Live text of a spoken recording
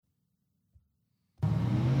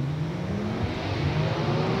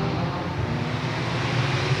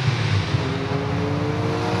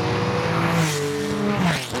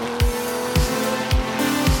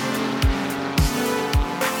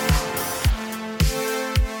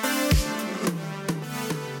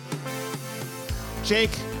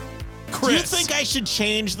Jake, Chris. do you think I should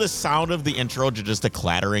change the sound of the intro to just a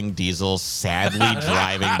clattering diesel sadly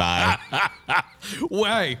driving by?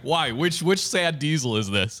 Why? Which sad diesel is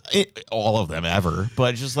this? All of them ever,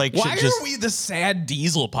 but just like Why just, are we the sad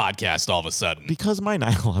diesel podcast all of a sudden? because my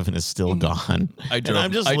 911 is still gone. I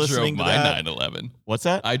drove listening to my that. 911. What's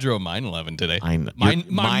that? I drove my 911 today. Mine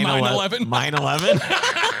 911. Mine 11.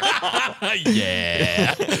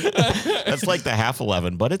 Yeah. That's like the half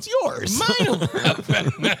 11, but it's yours. Mine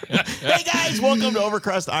 11. Hey guys, welcome to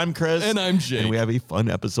Overcrest. I'm Chris. And I'm Jake. And we have a fun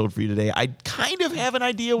episode for you today. I kind of have an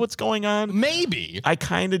idea what's going on. Maybe. I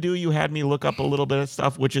kind of do. You had me look up a little bit of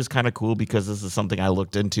stuff, which is kind of cool because this is something I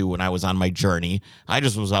looked into when I was on my journey. I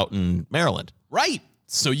just was out in Maryland. Right.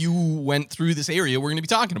 So you went through this area we're going to be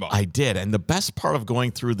talking about. I did. And the best part of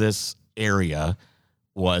going through this area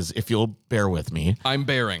was, if you'll bear with me, I'm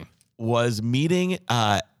bearing. was meeting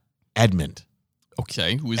Edmund.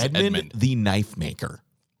 Okay. Who is Edmund, Edmund? the knife maker.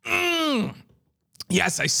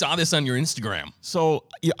 Yes, I saw this on your Instagram. So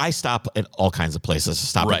I stop at all kinds of places.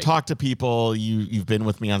 Stop Right. and talk to people. You've been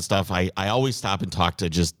with me on stuff. I always stop and talk to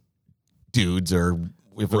just dudes, or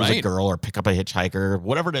if it was a Right. girl, or pick up a hitchhiker,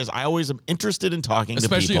 whatever it is. I always am interested in talking to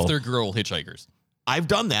Especially people. if they're girl hitchhikers. I've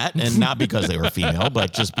done that, and not because they were female,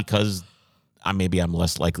 but just because maybe I'm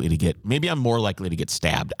more likely to get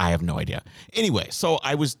stabbed. I have no idea. Anyway, so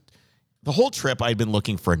the whole trip I'd been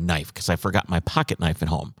looking for a knife because I forgot my pocket knife at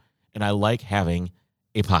home, and I like having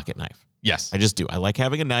a pocket knife. Yes. I just do. I like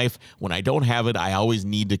having a knife. When I don't have it, I always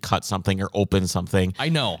need to cut something or open something. I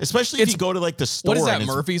know. Especially if you go to like the store. What is that, and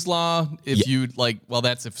it's- Murphy's Law? If you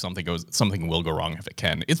that's if something will go wrong if it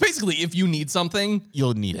can. It's basically if you need something,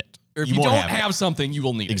 You'll need it. or if you won't don't it. have something, you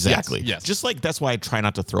will need Exactly. it. Yes. Just like that's why I try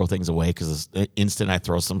not to throw things away, because the instant I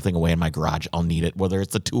throw something away in my garage, I'll need it, whether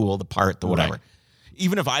it's the tool, the part, the whatever. Right.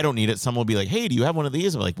 Even if I don't need it, someone will be like, hey, do you have one of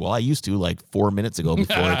these? I'm like, well, I used to like 4 minutes ago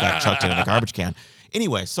before it got chucked into the garbage can.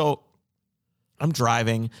 Anyway, so I'm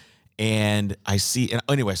driving and I see, so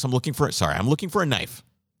I'm looking for a knife,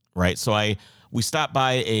 right? So we stopped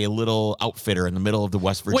by a little outfitter in the middle of the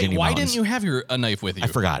West Virginia Wait, why mountains. didn't you have a knife with you? I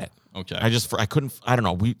forgot it. Okay. I couldn't, I don't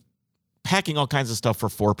know. Packing all kinds of stuff for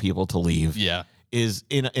 4 people to leave Yeah. is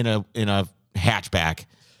in a hatchback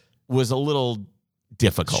was a little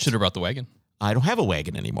difficult. Should have brought the wagon. I don't have a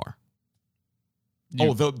wagon anymore.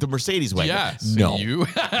 The Mercedes wagon. Yes. No. You.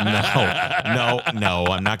 No.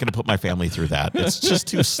 I'm not going to put my family through that. It's just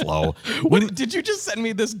too slow. Did you just send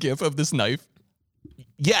me this gif of this knife?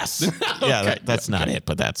 Yes. Yeah, Okay. that's not it,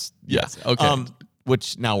 but that's Yes. Okay.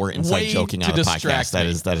 Which now we're inside Way joking to on the distract podcast.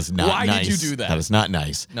 That me. is not Why nice. did you do that? That is not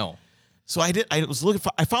nice. No. So I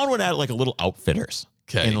found one at like a little outfitters.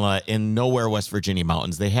 Okay. In nowhere West Virginia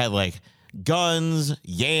mountains. They had like guns,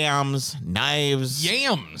 yams, knives.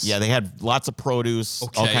 Yams. Yeah, they had lots of produce, all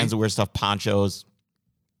Okay. kinds of weird stuff, ponchos.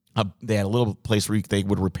 They had a little place where they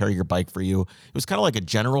would repair your bike for you. It was kind of like a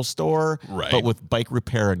general store, Right. but with bike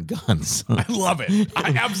repair and guns. I love it. I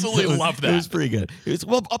absolutely love that. It was pretty good.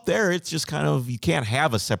 Up there, it's just kind of, you can't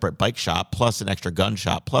have a separate bike shop plus an extra gun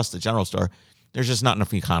shop plus the general store. There's just not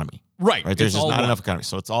enough economy. Right. There's It's just all not one. enough economy.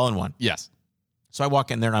 So it's all in one. Yes. So I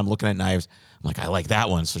walk in there and I'm looking at knives. I'm like, I like that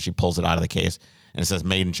one. So she pulls it out of the case and it says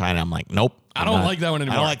made in China. I'm like, nope. I don't like that one I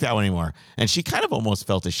anymore. don't like that one anymore. And she kind of almost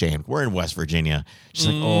felt ashamed. We're in West Virginia. She's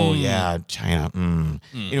like, oh yeah, China.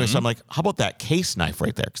 Anyway, so I'm like, how about that case knife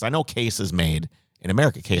right there? Because I know Case is made in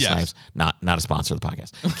America. Case Yes. knives, not a sponsor of the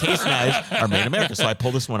podcast. Case knives are made in America. So I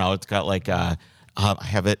pull this one out. It's got like I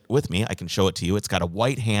have it with me. I can show it to you. It's got a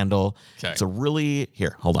white handle. Okay. It's a really,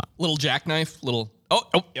 here, hold on. Little jackknife.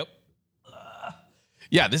 Yep.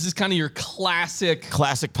 Yeah, this is kind of your classic.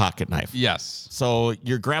 Classic pocket knife. Yes. So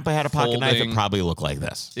your grandpa had a pocket knife. It Folding. probably looked like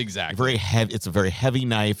this. Exactly. Very heavy. It's a very heavy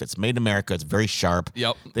knife. It's made in America. It's very sharp.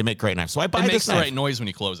 Yep. They make great knives. So I buy It this makes the knife. right noise when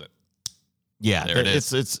you close it. Yeah, There it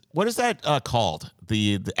is. It's what is that called?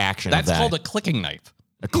 The action. That's of that. called a clicking knife.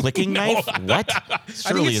 a clicking knife. What? I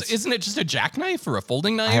Surely think isn't it just a jackknife or a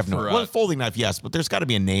folding knife? I have no. or Well, a, a folding knife, yes, but there's got to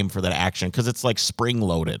be a name for that action because it's like spring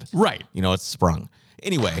loaded. right. You know, it's sprung.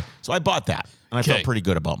 Anyway, so I bought that and I felt Okay. pretty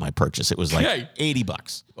good about my purchase. It was like Okay.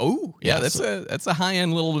 $80. Oh, yeah, Yeah, that's a high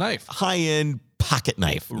end little knife. High end pocket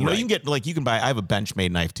knife. You know, Right. you can buy. I have a Benchmade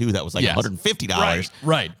knife too that was like Yes. $150.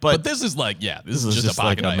 Right. But But this is like, this is This is just a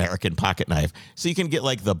like pocket an knife. American pocket knife. So you can get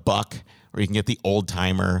like the buck, or you can get the old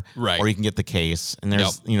timer, Right. or you can get the case. And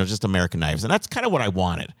there's just American knives, and that's kind of what I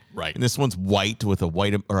wanted. Right. And this one's white with a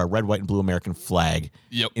red, white, and blue American flag.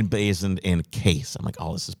 Yep. Emblazoned in a case. I'm like,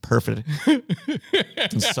 oh, this is perfect.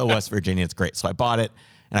 It's so West Virginia, it's great. So I bought it,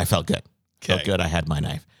 and I felt good. Felt Okay. good. I had my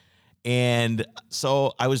knife, and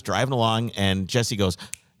so I was driving along, and Jesse goes,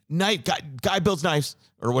 knife guy builds knives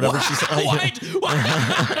or whatever she said. What?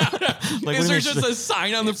 Is there just a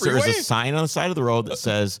sign on the freeway? There's a sign on the side of the road that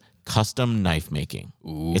says custom knife making.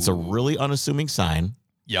 Ooh. It's a really unassuming sign.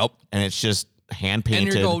 Yep. And it's just hand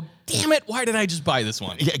painted. And you go, damn it, why did I just buy this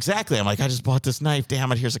one? Yeah, exactly. I'm like, I just bought this knife.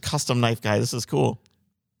 Damn it, here's a custom knife guy. This is cool.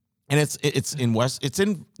 And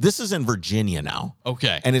this is in Virginia now.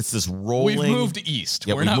 Okay. And it's this rolling. We've moved east.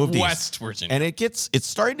 Yeah, We're we've not moved West east. Virginia. And it's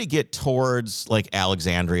starting to get towards like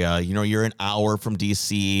Alexandria. You know, you're an hour from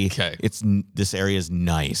DC. Okay. This area is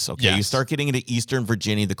nice. Okay. Yes. You start getting into Eastern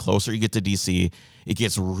Virginia, the closer you get to DC, it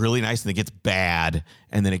gets really nice and it gets bad,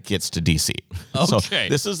 and then it gets to DC. So Okay.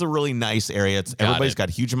 this is a really nice area. Everybody's got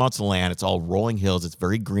huge amounts of land. It's all rolling hills. It's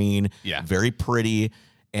very green. Yeah. Very pretty.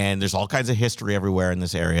 And there's all kinds of history everywhere in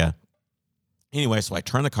this area. Anyway, so I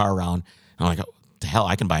turn the car around, and I'm like, oh, the hell,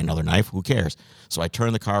 I can buy another knife. Who cares? So I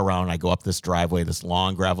turn the car around, and I go up this driveway, this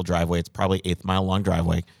long gravel driveway. It's probably 8-mile long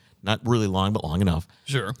driveway. Not really long, but long enough.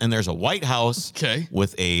 Sure. And there's a white house Okay.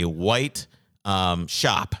 with a white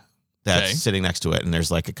shop that's Okay. sitting next to it, and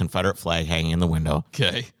there's like a Confederate flag hanging in the window.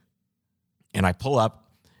 Okay. And I pull up,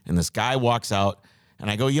 and this guy walks out, and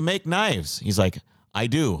I go, you make knives? He's like, I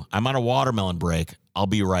do. I'm on a watermelon break. I'll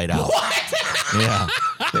be right out. What? Yeah.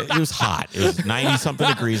 It was hot. It was 90-something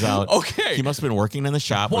degrees out. Okay. He must have been working in the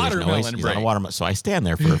shop. Where there's no Watermelon He's on a break. watermelon. So I stand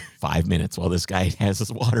there for 5 minutes while this guy has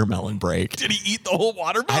his watermelon break. Did he eat the whole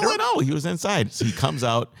watermelon? I don't know. He was inside. So he comes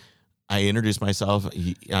out. I introduce myself.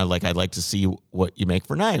 I'd like to see what you make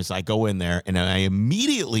for knives. I go in there, and I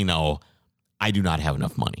immediately know I do not have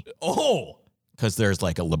enough money. Oh. Because there's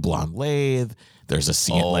like a LeBlanc lathe. There's a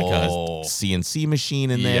CNC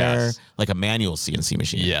machine in there, Yes. like a manual CNC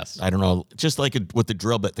machine. Yes. I don't know, just like with the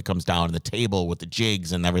drill bit that comes down and the table with the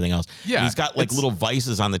jigs and everything else. Yeah, And he's got like little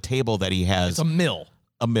vices on the table that he has. It's a mill.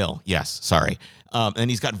 A mill, yes, sorry. And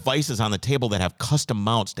he's got vices on the table that have custom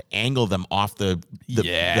mounts to angle them off the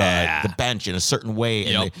bench in a certain way.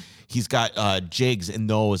 And Yep. he's got jigs in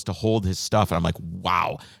those to hold his stuff. And I'm like,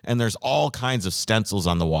 wow. And there's all kinds of stencils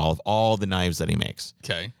on the wall of all the knives that he makes.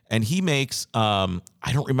 Okay. And he makes, I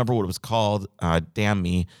don't remember what it was called, damn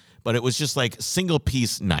me, but it was just like single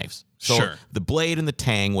piece knives. So Sure. the blade and the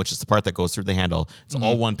tang, which is the part that goes through the handle, it's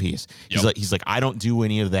all one piece. Yep. He's like, I don't do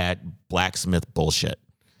any of that blacksmith bullshit.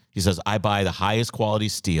 He says, I buy the highest quality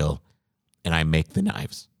steel and I make the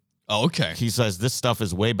knives. Oh, okay. He says, this stuff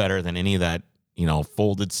is way better than any of that,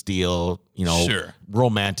 folded steel, Sure.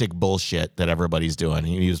 romantic bullshit that everybody's doing.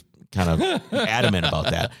 He was kind of adamant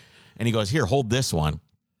about that. And he goes, here, hold this one.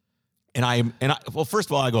 And I, well, first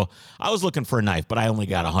of all, I go, I was looking for a knife, but I only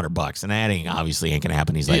got $100, and that obviously ain't gonna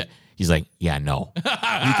happen. He's like, yeah, no, you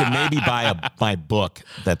can maybe buy my book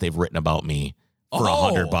that they've written about me for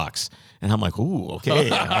 $100. And I'm like, ooh,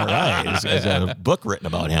 okay, all right. There's a book written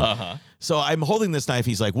about him. Uh-huh. So I'm holding this knife.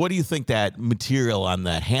 He's like, what do you think that material on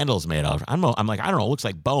that handle's made of? I'm like, I don't know. It looks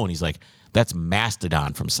like bone. He's like, that's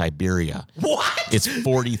mastodon from Siberia. What? It's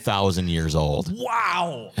 40,000 years old.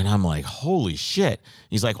 Wow. And I'm like, holy shit.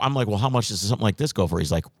 I'm like, well, how much does something like this go for?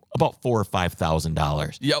 He's like, about $4,000 or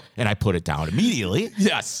 $5,000. Yep. And I put it down immediately.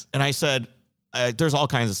 Yes. And I said, there's all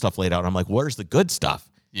kinds of stuff laid out. I'm like, where's the good stuff?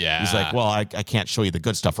 Yeah. He's like, well, I can't show you the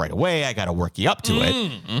good stuff right away. I got to work you up to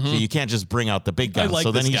it. So you can't just bring out the big guns. like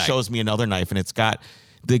So then this he guy. shows me another knife, and it's got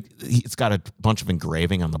a bunch of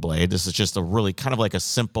engraving on the blade. This is just a really kind of like a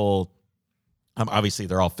simple, obviously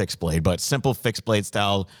they're all fixed blade, but simple fixed blade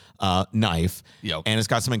style knife. Yep. And it's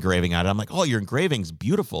got some engraving on it. I'm like, oh, your engraving's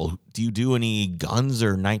beautiful. Do you do any guns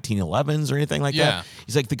or 1911s or anything like Yeah. that?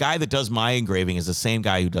 He's like, the guy that does my engraving is the same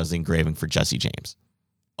guy who does the engraving for Jesse James.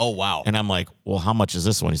 Oh, wow. And I'm like, well, how much is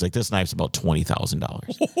this one? He's like, this knife's about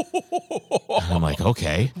 $20,000. I'm like,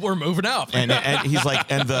 okay. We're moving up. And he's like,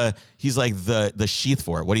 the sheath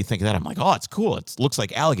for it. What do you think of that? I'm like, oh, it's cool. It looks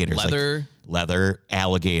like alligators. Leather,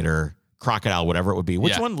 alligator, crocodile, whatever it would be.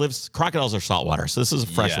 Which one lives? Crocodiles are saltwater. So this is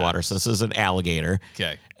freshwater. So this is an alligator.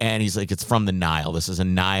 Okay. And he's like, it's from the Nile. This is a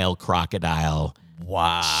Nile crocodile.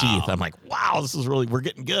 Wow. Sheath. I'm like, wow, this is we're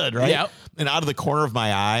getting good, right? Yep. And out of the corner of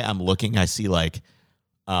my eye, I'm looking, I see like,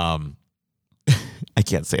 I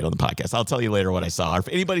can't say it on the podcast. I'll tell you later what I saw. Or if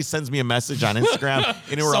anybody sends me a message on Instagram,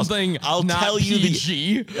 anywhere Something else, I'll not tell you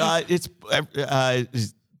PG. I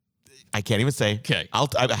can't even say. Okay.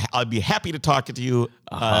 I'll be happy to talk to you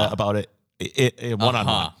about it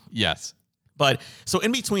one-on-one. Yes. But so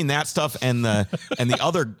in between that stuff and the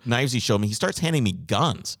other knives he showed me, he starts handing me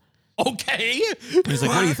guns. Okay. He's like,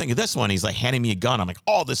 what do you think of this one? He's like handing me a gun. I'm like,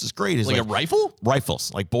 oh, this is great. He's Like a rifle?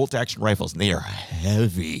 Rifles, like bolt action rifles, and they are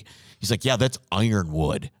heavy. He's like, yeah, that's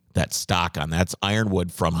ironwood. that stock on. That's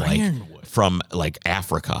ironwood from like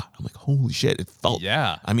Africa. I'm like, holy shit! It felt.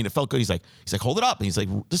 Yeah. I mean, it felt good. He's like, hold it up, and he's like,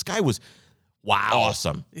 this guy was. Wow.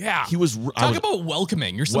 Awesome. Yeah. He was. Talk about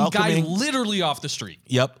welcoming. You're some guy welcoming. literally off the street.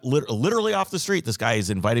 Yep, literally off the street. This guy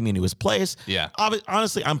is inviting me into his place. Yeah.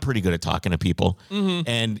 Honestly, I'm pretty good at talking to people,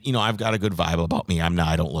 and I've got a good vibe about me.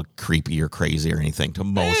 I don't look creepy or crazy or anything to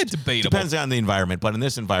most. Debatable. Depends on the environment, but in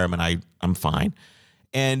this environment, I'm fine.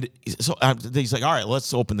 And so he's like, all right,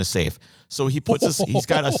 let's open the safe. So he puts he's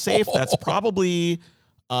got a safe that's probably,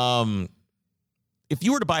 if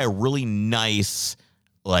you were to buy a really nice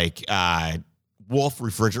like Wolf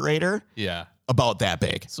refrigerator, yeah, about that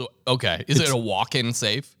big. So okay, is it a walk-in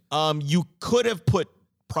safe? You could have put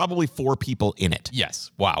probably 4 people in it.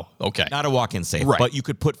 Yes. Wow. Okay. Not a walk-in safe, Right. but you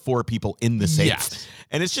could put 4 people in the safe. Yes.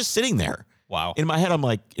 And it's just sitting there. Wow. In my head, I'm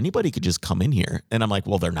like, anybody could just come in here. And I'm like,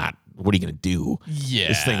 well, they're not. What are you going to do? Yeah.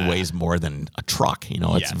 This thing weighs more than a truck. It's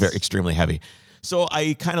Yes. very extremely heavy. So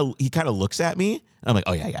he kind of looks at me. And I'm like,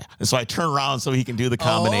 oh, yeah. And so I turn around so he can do the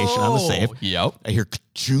combination on the safe. Yep. I hear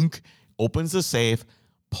chunk, opens the safe,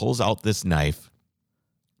 pulls out this knife,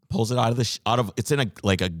 pulls it out of it's in a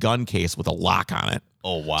gun case with a lock on it.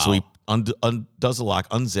 Oh, wow. So he does the lock,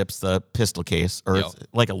 unzips the pistol case, or it's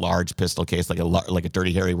like a large pistol case, like a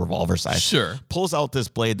Dirty Harry revolver size. Sure. Pulls out this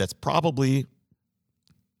blade that's probably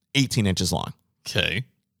 18 inches long, Okay.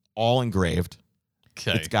 all engraved.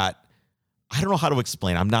 Okay. It's got, I don't know how to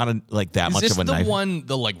explain. I'm not that much of a knife.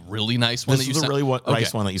 The like really nice one This that you is the saw? really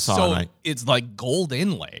nice one that you saw. So it's like gold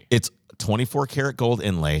inlay. It's 24 karat gold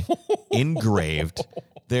inlay, engraved.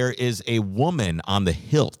 There is a woman on the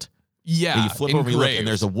hilt. Yeah. You flip over, you look, and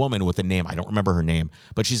there's a woman with a name. I don't remember her name,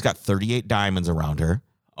 but she's got 38 diamonds around her.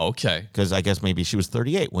 Okay. Because I guess maybe she was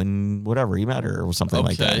 38 when whatever he met her or something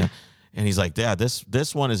like that. And he's like, yeah, this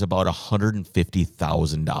one is about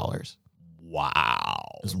 $150,000.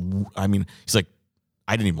 Wow. I mean, he's like,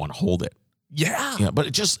 I didn't even want to hold it. Yeah. But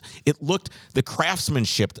it looked, the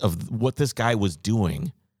craftsmanship of what this guy was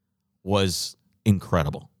doing was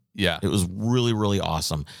incredible. Yeah. It was really, really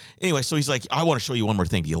awesome. Anyway, so he's like, I want to show you one more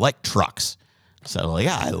thing. Do you like trucks? So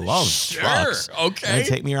yeah, I love trucks. Okay. And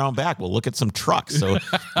take me around back. We'll look at some trucks. So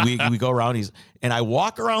we go around. And I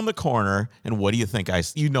walk around the corner. And what do you think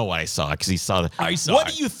you know what I saw? Because he saw that. What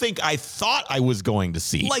do you think I thought I was going to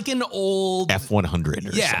see? Like an old F-100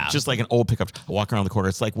 or something. Just like an old pickup. I walk around the corner.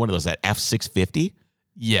 It's like one of those, that F-650.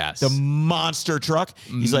 Yes. The monster truck.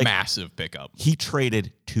 He's like, massive pickup. He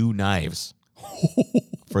traded 2 knives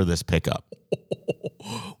for this pickup.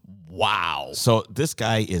 Wow. So this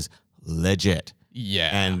guy is legit. Yeah.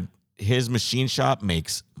 And his machine shop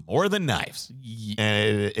makes more than knives.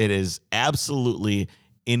 And it is absolutely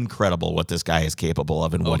incredible what this guy is capable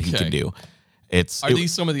of and what he can do. Are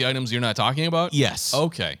these some of the items you're not talking about? Yes.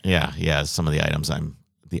 Okay. Yeah. Some of the items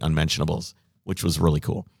the unmentionables, which was really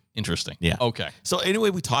cool. Interesting. Yeah. Okay. So anyway,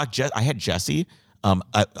 we talked. I had Jesse.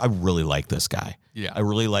 I really liked this guy. Yeah. I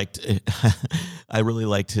really liked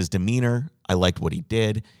his demeanor. I liked what he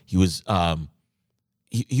did. He was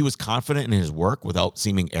he was confident in his work without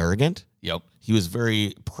seeming arrogant. Yep. He was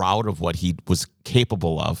very proud of what he was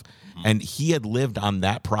capable of. Mm-hmm. And he had lived on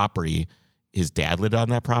that property. His dad lived on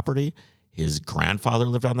that property. His grandfather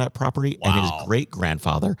lived on that property. Wow. And his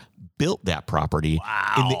great-grandfather built that property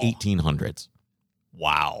in the 1800s.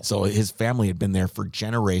 Wow. So his family had been there for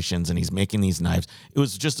generations, and he's making these knives. It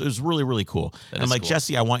was really, really cool. And I'm like, cool.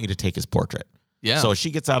 Jesse, I want you to take his portrait. Yeah. So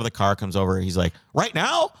she gets out of the car, comes over. He's like, right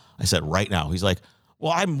now? I said, right now. He's like,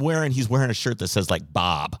 well, he's wearing a shirt that says like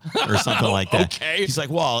Bob or something like that. Okay. He's like,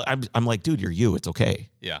 well, I'm like, dude, you're you. It's okay.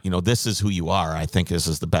 Yeah. This is who you are. I think this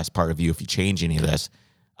is the best part of you. If you change any of this,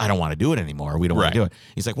 I don't want to do it anymore. We don't want to do it.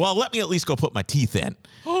 He's like, well, let me at least go put my teeth in.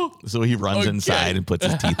 So he runs inside and puts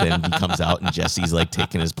his teeth in, and he comes out, and Jesse's like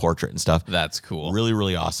taking his portrait and stuff. That's cool. Really,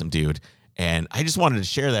 really awesome, dude. And I just wanted to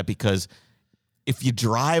share that because if you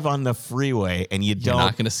drive on the freeway and you're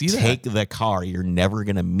not going to take the car, you're never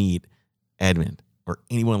going to meet Edmund or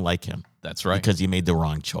anyone like him. That's right. Because you made the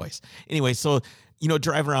wrong choice. Anyway, so,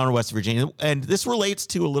 driving around in West Virginia, and this relates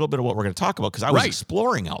to a little bit of what we're going to talk about because I was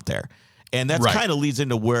exploring out there. And that kind of leads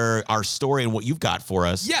into where our story and what you've got for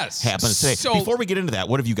us happens today. So, before we get into that,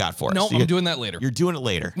 what have you got for us? No, I'm doing that later. You're doing it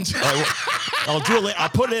later. I'll do it later. I'll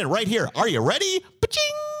put it in right here. Are you ready? Ba-ching!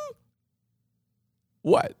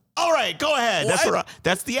 What? All right, go ahead.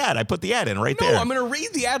 That's the ad. I put the ad in right there. No, I'm going to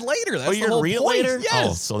read the ad later. That's you're going to read it later? Yes.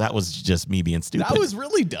 Oh, so that was just me being stupid. That was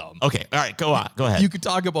really dumb. Okay, all right, go on. Go ahead. You could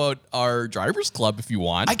talk about our drivers club if you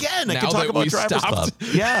want. Again, I could talk about drivers club.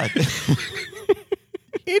 Yeah.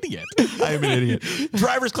 idiot. I'm an idiot.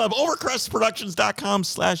 Drivers Club,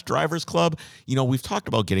 overcrestproductions.com/Drivers Club. You know, we've talked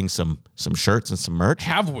about getting some shirts and some merch.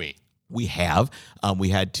 Have we? We have. We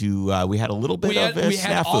had a little bit of a we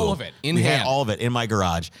had snafu. all of it in we hand. had all of it in my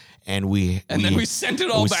garage, and then we sent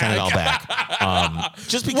it all back. Sent it all back.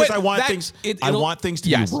 Just because I want things to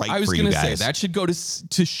be right I was for you gonna guys. say that should go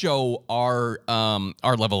to show our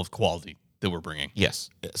level of quality that we're bringing. Yes.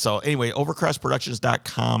 So anyway,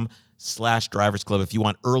 overcrestproductions.com/Drivers Club. If you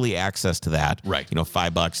want early access to that, right? You know,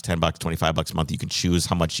 $5, $10, $25 a month. You can choose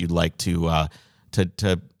how much you'd like to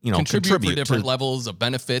contribute for different levels of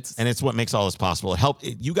benefits, and it's what makes all this possible. Help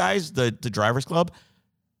you guys, the Drivers Club,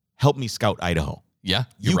 help me scout Idaho. Yeah,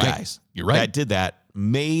 you guys, you're right. That did that,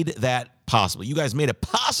 made that possible. You guys made it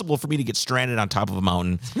possible for me to get stranded on top of a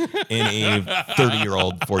mountain in a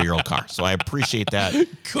 40-year-old car. So I appreciate that.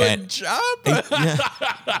 Good job.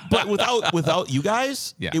 But without you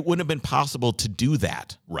guys, yeah, it wouldn't have been possible to do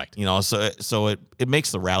that. Right. You know, so it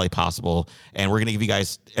makes the rally possible. And we're going to give you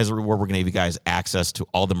guys, as a reward, we're going to give you guys access to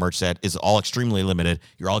all the merch that is all extremely limited.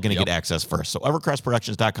 You're all going to get access first. So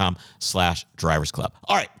evercrestproductions.com/Drivers Club.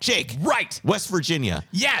 All right, Jake. Right. West Virginia.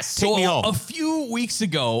 Yes. Take me home. A few weeks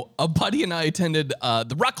ago, a buddy and I attended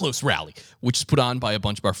the Rucklos Rally, which is put on by a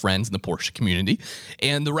bunch of our friends in the Porsche community.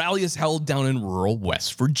 And the rally is held down in rural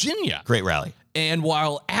West Virginia. Great rally. And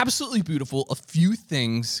while absolutely beautiful, a few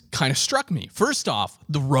things kind of struck me. First off,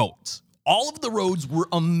 the roads. All of the roads were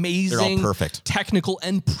amazing. They're all perfect. Technical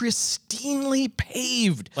and pristinely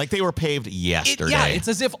paved. Like they were paved yesterday. It's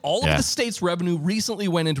as if all of the state's revenue recently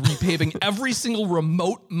went into repaving every single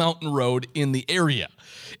remote mountain road in the area.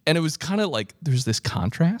 And it was kind of like there's this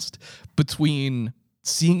contrast between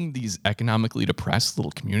seeing these economically depressed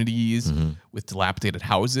little communities with dilapidated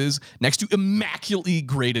houses next to immaculately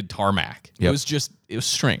graded tarmac. Yep. It was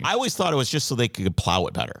strange. I always thought it was just so they could plow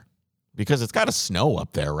it better. Because it's got to snow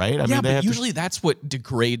up there, right? I mean, but usually that's what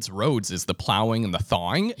degrades roads is the plowing and the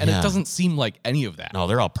thawing, and it doesn't seem like any of that. No,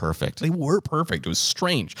 they're all perfect. They were perfect. It was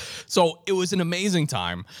strange. So it was an amazing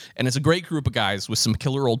time, and it's a great group of guys with some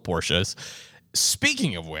killer old Porsches.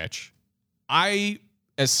 Speaking of which, I,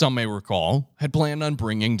 as some may recall, had planned on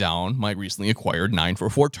bringing down my recently acquired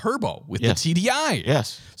 944 Turbo with the TDI.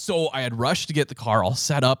 Yes. So I had rushed to get the car all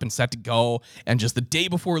set up and set to go. And just the day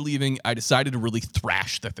before leaving, I decided to really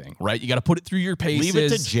thrash the thing, right? You got to put it through your paces.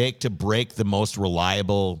 Leave it to Jake to break the most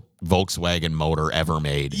reliable Volkswagen motor ever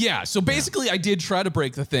made. Yeah. So basically, I did try to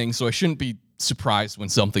break the thing. So I shouldn't be surprised when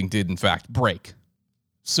something did, in fact, break.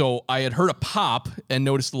 So I had heard a pop and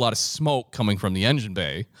noticed a lot of smoke coming from the engine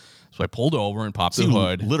bay. So I pulled over and popped the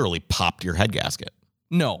hood. Literally popped your head gasket.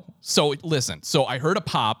 No. So listen. So I heard a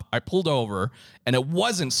pop. I pulled over, and it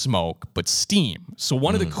wasn't smoke, but steam. So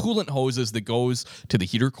one of the coolant hoses that goes to the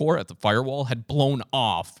heater core at the firewall had blown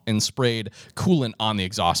off and sprayed coolant on the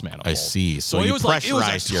exhaust manifold. I see. So it you was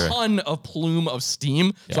pressurized a ton of plume of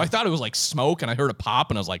steam. Yeah. So I thought it was like smoke, and I heard a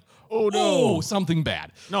pop, and I was like, oh no, something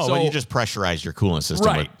bad. No, so, but you just pressurized your coolant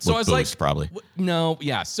system with so I was boost, like, probably. No,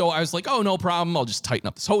 yeah. So I was like, oh, no problem. I'll just tighten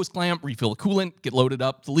up this hose clamp, refill the coolant, get loaded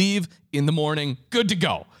up, leave in the morning, good to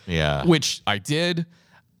go. Yeah. Which I did.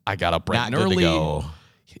 I got up bright and Not good to early, go.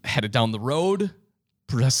 headed down the road,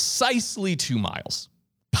 precisely 2 miles.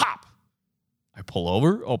 Pop! I pull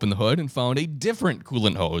over, open the hood, and found a different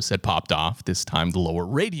coolant hose had popped off, this time the lower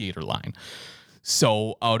radiator line.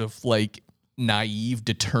 So out of like naive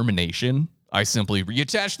determination, I simply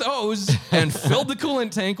reattached the hose and filled the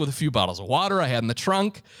coolant tank with a few bottles of water I had in the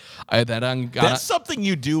trunk. I then got That's something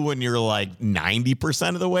you do when you're like 90%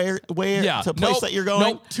 of the way to a place that you're going?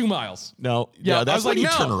 Nope, 2 miles. No. Yeah, no, that's I was when you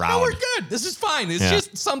like, turn around. No, we're good. This is fine. It's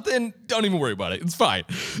just something. Don't even worry about it. It's fine.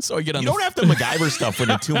 So I get on. You don't have to MacGyver stuff when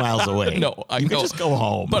you're 2 miles away. No, you can just go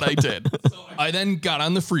home. But I did. I then got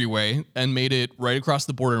on the freeway and made it right across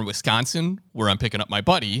the border in Wisconsin, where I'm picking up my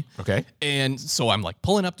buddy. Okay. And so I'm like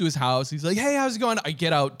pulling up to his house. He's like, "Hey, how's it going?" I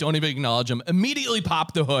get out, don't even acknowledge him. Immediately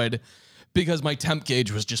pop the hood because my temp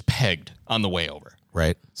gauge was just pegged on the way over.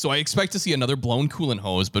 Right. So I expect to see another blown coolant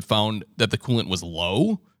hose, but found that the coolant was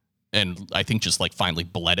low and I think just like finally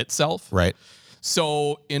bled itself. Right.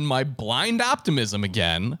 So in my blind optimism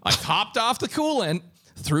again, I topped off the coolant,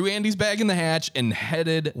 threw Andy's bag in the hatch, and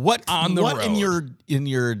headed on the road. What in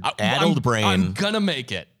your addled brain? I'm gonna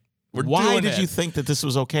make it. Why did you think that this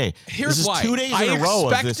was okay? Here's this is why. 2 days in a row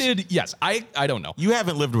of this. Yes, I don't know. You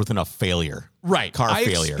haven't lived with enough failure. Right. Car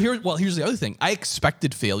failure. Here's the other thing. I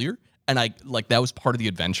expected failure, and that was part of the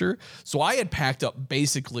adventure. So I had packed up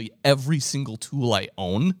basically every single tool I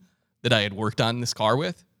own that I had worked on this car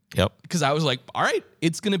with. Yep. Because I was like, all right,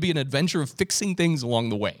 it's going to be an adventure of fixing things along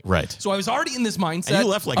the way. Right. So I was already in this mindset. And you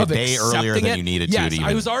left like a day earlier than you needed to. Yes, Even.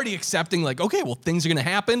 I was already accepting like, okay, well, things are going to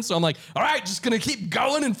happen. So I'm like, all right, just going to keep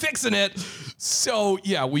going and fixing it. So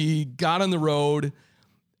yeah, we got on the road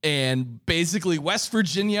and basically West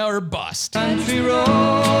Virginia or bust. Country roads,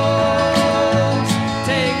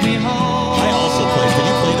 take me home. I also played. Did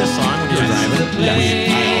you play this song when you were driving? Yes,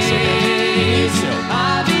 I also did. So,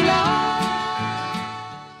 I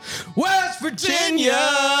belong. West Virginia,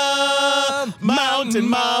 Mountain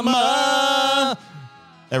Mama.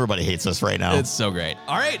 Everybody hates us right now. It's so great.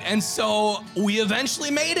 All right, and so we eventually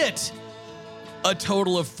made it. A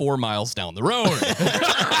total of 4 miles down the road.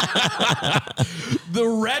 The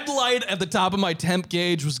red light at the top of my temp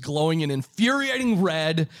gauge was glowing an infuriating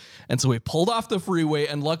red. And so we pulled off the freeway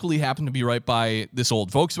and luckily happened to be right by this old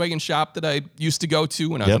Volkswagen shop that I used to go to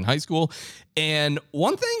when I was in high school. And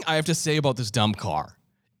one thing I have to say about this dumb car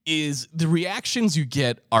is the reactions you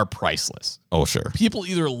get are priceless. Oh, sure. People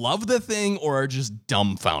either love the thing or are just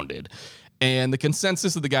dumbfounded. And the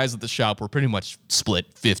consensus of the guys at the shop were pretty much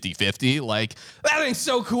split 50-50. Like, that thing's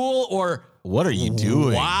so cool, or What are you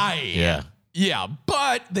doing? why? Yeah. Yeah,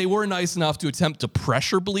 but they were nice enough to attempt to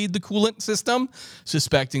pressure bleed the coolant system,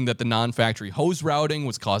 suspecting that the non-factory hose routing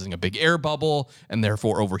was causing a big air bubble and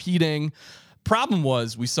therefore overheating. Problem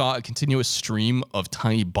was, we saw a continuous stream of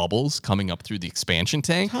tiny bubbles coming up through the expansion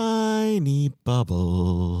tank. Tiny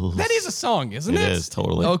bubbles. That is a song, isn't it? It is,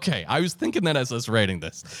 totally. Okay, I was thinking that as I was writing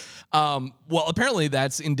this. Well, apparently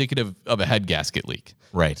that's indicative of a head gasket leak.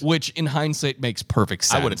 Right. Which in hindsight makes perfect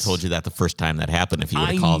sense. I would have told you that the first time that happened if you would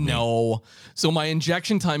have called me. I know. So my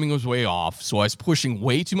injection timing was way off. So I was pushing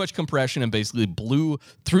way too much compression and basically blew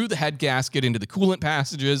through the head gasket into the coolant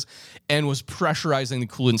passages and was pressurizing the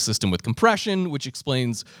coolant system with compression, which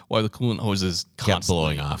explains why the coolant hoses Kept constantly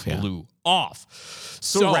blowing off, yeah. blew off.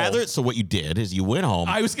 So what you did is you went home.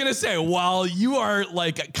 I was going to say, while you are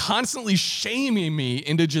like constantly shaming me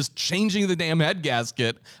into just changing the damn head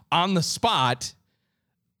gasket on the spot,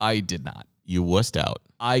 I did not. You wussed out.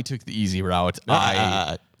 I took the easy route.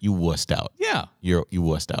 You wussed out. Yeah. You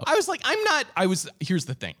wussed out. I was like, here's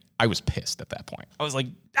the thing. I was pissed at that point. I was like,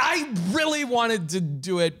 I really wanted to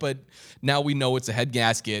do it, but now we know it's a head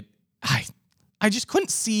gasket. I just couldn't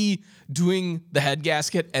see doing the head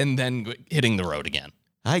gasket and then hitting the road again.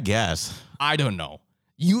 I guess. I don't know.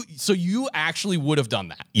 So you actually would have done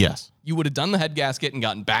that. Yes. You would have done the head gasket and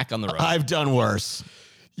gotten back on the road. I've done worse.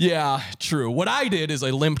 Yeah, true. What I did is I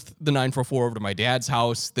limped the 944 over to my dad's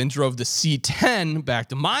house, then drove the C10 back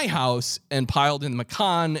to my house and piled in the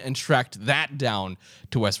Macan and tracked that down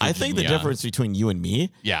to West Virginia. I think the difference between you and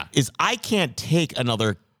me is I can't take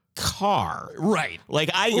another car. Right. Like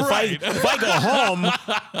if I go home,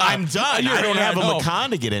 I'm done. I don't have a Macan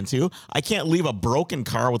to get into. I can't leave a broken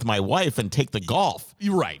car with my wife and take the Golf.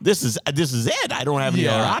 You're right. This is it. I don't have any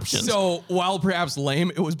other options. So while perhaps lame,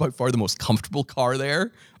 it was by far the most comfortable car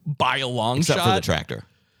there by a long Except shot. for the tractor.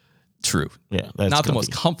 True. Yeah. That's not the comfy.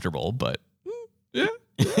 most comfortable, but yeah.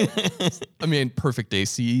 I mean, perfect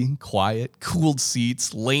AC, quiet, cooled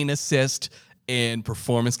seats, lane assist, and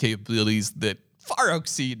performance capabilities that far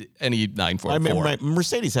exceed any 944. I mean, my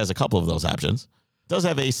Mercedes has a couple of those options. Does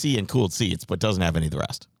have AC and cooled seats, but doesn't have any of the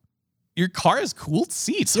rest. Your car has cooled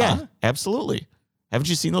seats, Yeah, huh? absolutely. Haven't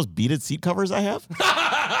you seen those beaded seat covers I have?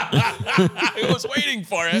 I was waiting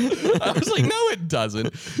for it. I was like, no, it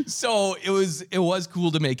doesn't. So it was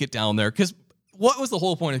cool to make it down there because what was the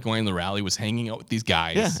whole point of going to the rally was hanging out with these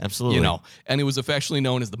guys. Yeah, absolutely. You know, and it was affectionately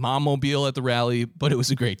known as the Mom-mobile at the rally, but it was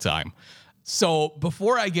a great time. So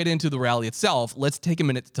before I get into the rally itself, let's take a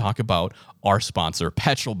minute to talk about our sponsor,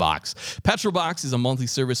 Petrolbox. Petrolbox is a monthly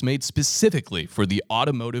service made specifically for the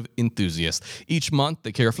automotive enthusiast. Each month,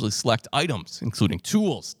 they carefully select items, including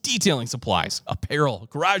tools, detailing supplies, apparel,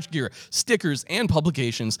 garage gear, stickers, and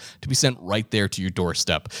publications to be sent right there to your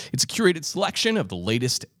doorstep. It's a curated selection of the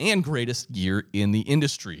latest and greatest gear in the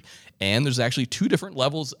industry. And there's actually 2 different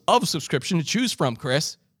levels of subscription to choose from,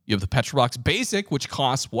 Chris. You have the Petrolbox Basic, which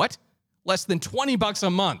costs what? Less than $20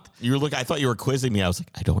 a month. I thought you were quizzing me. I was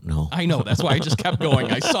like, I don't know. I know. That's why I just kept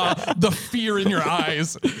going. I saw the fear in your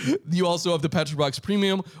eyes. You also have the Petrolbox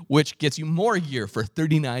Premium, which gets you more gear for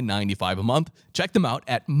 $39.95 a month. Check them out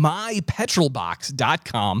at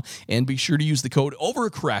mypetrolbox.com and be sure to use the code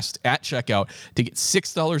OVERCREST at checkout to get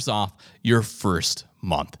 $6 off your first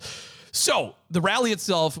month. So the rally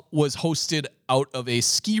itself was hosted out of a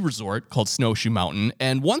ski resort called Snowshoe Mountain.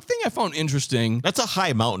 And one thing I found interesting. That's a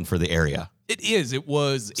high mountain for the area. It is. It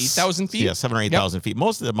was 8,000 feet. Yeah, 7,000 or 8,000 feet.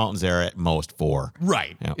 Most of the mountains there are at most 4.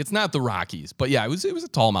 Right. Yep. It's not the Rockies. But yeah, it was a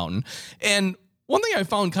tall mountain. And one thing I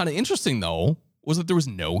found kind of interesting, though, was that there was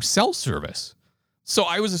no cell service. So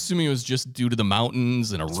I was assuming it was just due to the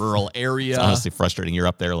mountains in a rural area. It's honestly frustrating. You're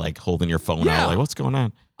up there like holding your phone out, like, what's going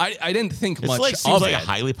on? I didn't think It's much like of seems like it. a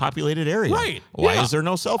highly populated area. Right. Why Yeah. is there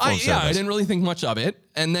no cell phone service? I didn't really think much of it.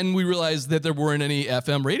 And then we realized that there weren't any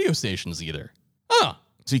FM radio stations either. Huh.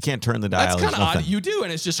 So you can't turn the dial. That's There's kind of odd. nothing. You do,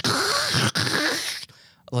 and it's just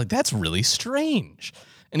like, that's really strange.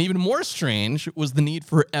 And even more strange was the need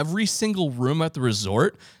for every single room at the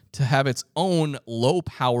resort to have its own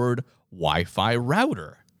low-powered Wi-Fi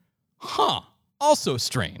router. Huh. Also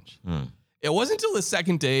strange. It wasn't until the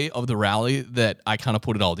second day of the rally that I kind of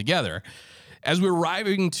put it all together. As we were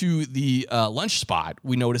arriving to the lunch spot,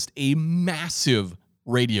 we noticed a massive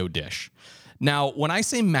radio dish. Now, when I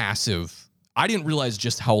say massive, I didn't realize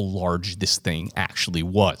just how large this thing actually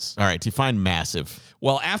was. All right, define massive.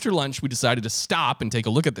 Well, after lunch, we decided to stop and take a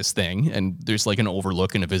look at this thing, and there's like an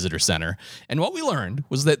overlook in a visitor center. And what we learned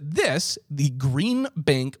was that this, the Green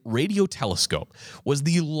Bank Radio Telescope, was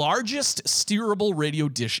the largest steerable radio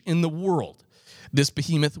dish in the world. This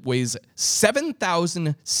behemoth weighs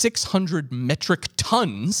 7,600 metric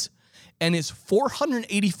tons and is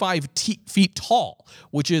 485 feet tall,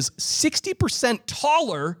 which is 60%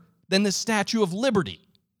 taller than the Statue of Liberty.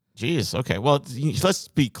 Jeez. Okay. Well, let's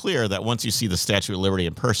be clear that once you see the Statue of Liberty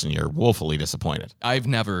in person, you're woefully disappointed. I've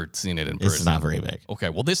never seen it in person. It's not very big. Okay,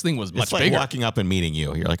 well, this thing was much It's like bigger. walking up and meeting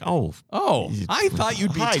you. You're like, oh, I thought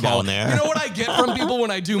you'd be hi tall. down there. You know what I get from people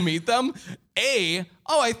when I do meet them? A,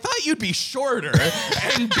 I thought you'd be shorter.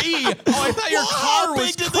 And B, I thought your car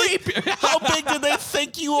was creepy. How big did they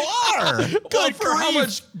think you are? Good for how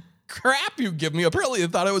much crap you give me. Apparently, they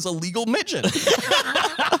thought I was a legal midget.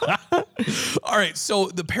 All right, so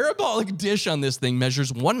the parabolic dish on this thing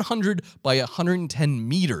measures 100 by 110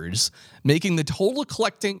 meters, making the total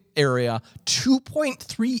collecting area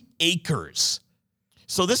 2.3 acres.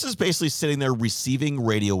 So this is basically sitting there receiving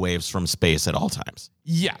radio waves from space at all times.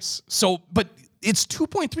 Yes. So, but it's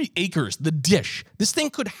 2.3 acres, the dish. This thing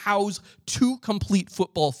could house 2 complete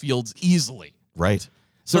football fields easily. Right.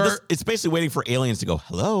 So There- it's basically waiting for aliens to go,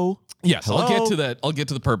 hello. Yes, Hello? I'll get to that. I'll get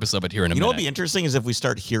to the purpose of it here in a You know minute. what'd be interesting is if we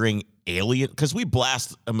start hearing alien, because we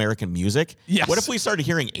blast American music. Yes. What if we started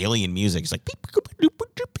hearing alien music? It's like, what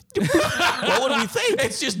would we think?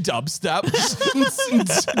 It's just dubstep.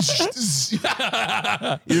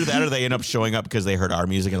 Either that or they end up showing up because they heard our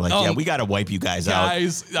music and like, yeah, we got to wipe you guys out.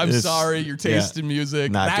 Guys, I'm It's- sorry, your taste in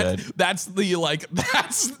music. not good. That's the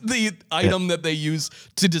item that they use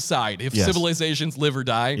to decide if Yes. civilizations live or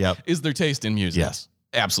die. Yep. Is their taste in music. Yes.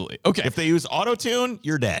 Absolutely. Okay. If they use auto-tune,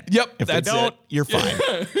 you're dead. Yep, If that's they don't, it. you're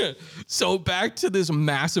fine. So back to this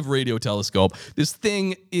massive radio telescope. This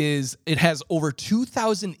thing it has over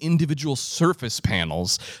 2,000 individual surface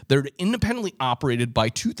panels that are independently operated by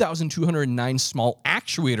 2,209 small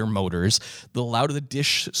actuator motors that allow the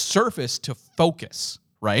dish surface to focus,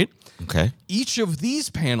 right? Okay. Each of these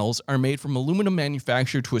panels are made from aluminum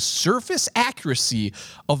manufactured to a surface accuracy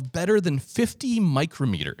of better than 50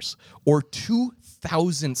 micrometers or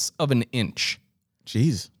 2/1000ths of an inch.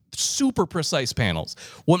 Jeez. Super precise panels.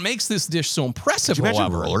 What makes this dish so impressive, Could you imagine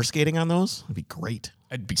however, roller skating on those? That'd be great.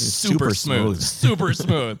 it'd be super super smooth. smooth. Super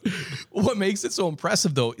smooth. What makes it so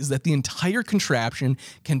impressive, though, is that the entire contraption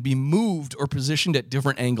can be moved or positioned at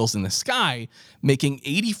different angles in the sky, making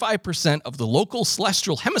 85% of the local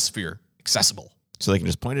celestial hemisphere accessible. So they can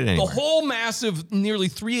just point it The anywhere. whole massive, nearly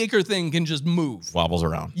 3-acre thing can just move. Wobbles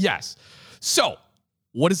around. Yes. So,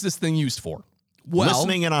 what is this thing used for? Well,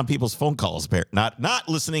 Listening in on people's phone calls. Not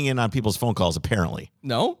listening in on people's phone calls, apparently.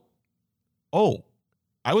 no. Oh,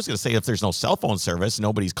 I was going to say if there's no cell phone service,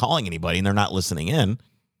 nobody's calling anybody and they're not listening in.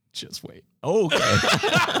 Just wait. Okay.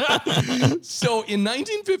 So in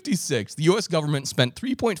 1956, the U.S. government spent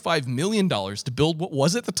 $3.5 million to build what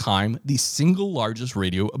was at the time the single largest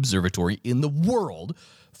radio observatory in the world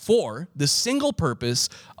for the single purpose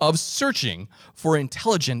of searching for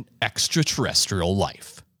intelligent extraterrestrial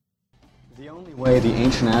life. The only way the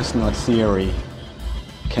ancient astronaut theory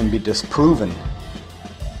can be disproven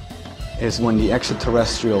is when the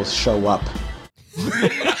extraterrestrials show up.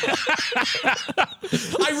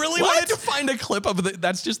 I really wanted to find a clip of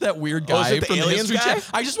that's just that weird Oh, is guy it the from the aliens History guy? Channel.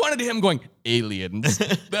 I just wanted him going, aliens.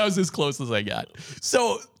 That was as close as I got.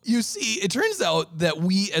 So you see, it turns out that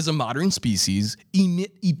we as a modern species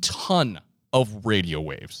emit a ton of radio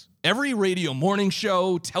waves. Every radio morning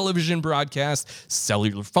show, television broadcast,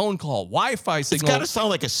 cellular phone call, Wi-Fi It's signal, got to sound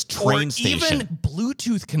like a or train station. even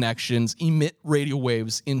Bluetooth connections emit radio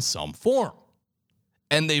waves in some form.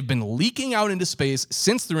 And they've been leaking out into space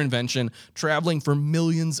since their invention, traveling for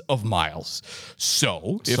millions of miles.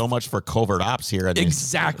 So much for covert ops here.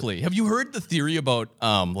 Exactly. Have you heard the theory about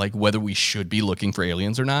like whether we should be looking for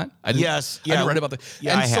aliens or not? Yes. Yeah. I read about that.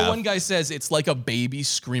 Yeah, and so one guy says it's like a baby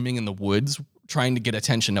screaming in the woods trying to get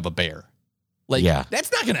attention of a bear. Like,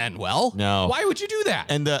 that's not going to end well. No. Why would you do that?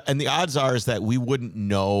 And the odds are is that we wouldn't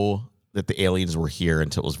know that the aliens were here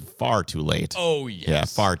until it was far too late. Oh, yes. Yeah,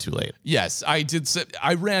 far too late. Yes, I did.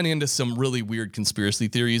 I ran into some really weird conspiracy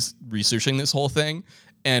theories researching this whole thing.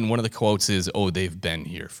 And one of the quotes is, "Oh, they've been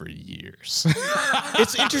here for years."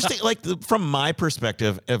 It's interesting. Like from my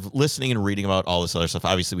perspective of listening and reading about all this other stuff,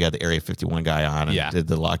 obviously we had the Area 51 guy on and did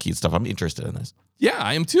the Lockheed stuff. I'm interested in this. Yeah,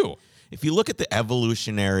 I am too. If you look at the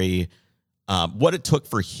evolutionary, what it took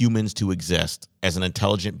for humans to exist as an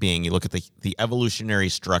intelligent being, you look at the evolutionary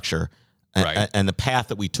structure and the path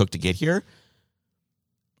that we took to get here,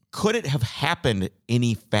 could it have happened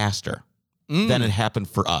any faster than it happened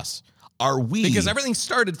for us? Are we? Because everything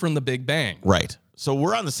started from the Big Bang. Right. So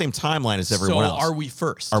we're on the same timeline as everyone else. So are we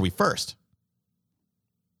first? Are we first?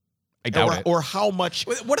 I doubt it. Or how much?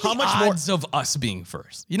 What are the odds of us being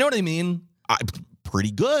first? You know what I mean?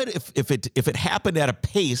 Pretty good. If it happened at a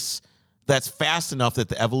pace that's fast enough that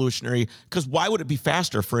the evolutionary, because why would it be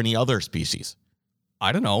faster for any other species?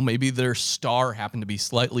 I don't know. Maybe their star happened to be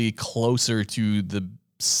slightly closer to the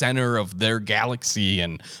center of their galaxy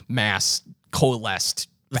and mass coalesced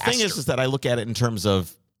The faster. thing is that I look at it in terms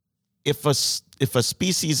of if a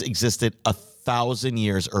species existed 1,000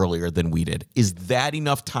 years earlier than we did, is that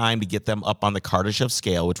enough time to get them up on the Kardashev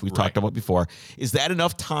scale, which we've talked about before? Is that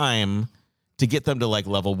enough time to get them to like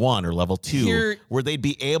level 1 or level 2 where they'd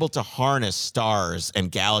be able to harness stars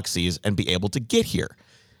and galaxies and be able to get here?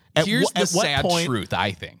 Here's the sad truth,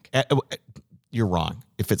 I think. You're wrong.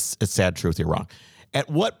 If it's a sad truth, you're wrong. At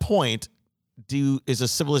what point is a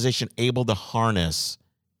civilization able to harness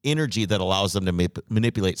energy that allows them to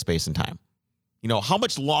manipulate space and time? You know, how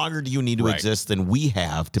much longer do you need to exist than we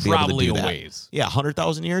have to be able to do that? Ways. Yeah,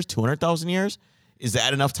 100,000 years, 200,000 years? Is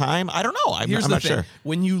that enough time? I don't know. I'm not sure.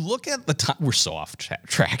 When you look at the time, we're so off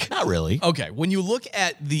track. Not really. Okay, when you look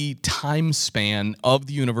at the time span of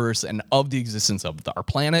the universe and of the existence of our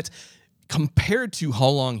planet, compared to how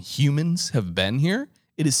long humans have been here,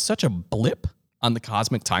 it is such a blip on the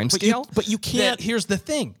cosmic time scale. But you can't. Here's the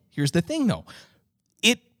thing, though.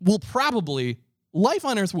 It will probably, life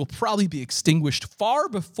on Earth will probably be extinguished far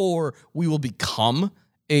before we will become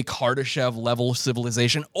a Kardashev level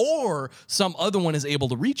civilization or some other one is able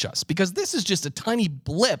to reach us, because this is just a tiny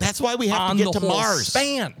blip. That's why we have to get to Mars.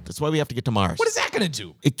 Span. That's why we have to get to Mars. What is that going to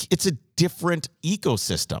do? It's a different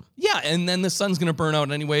ecosystem. Yeah, and then the sun's going to burn out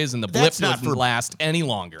anyways, and the blip doesn't last any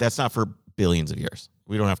longer. That's not for billions of years.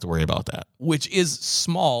 We don't have to worry about that. Which is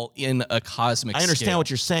small in a cosmic scale. I understand what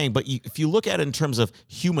you're saying, but if you look at it in terms of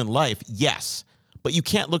human life, yes. But you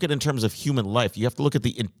can't look at it in terms of human life. You have to look at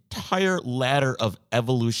the entire ladder of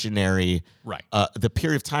evolutionary, the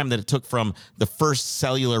period of time that it took from the first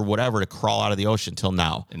cellular whatever to crawl out of the ocean till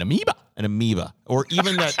now. An amoeba. Or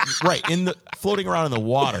even that, floating around in the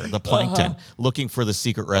water, the plankton, looking for the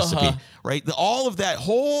secret recipe, right? All of that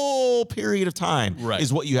whole period of time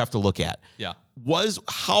is what you have to look at. Yeah.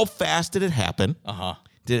 How fast did it happen?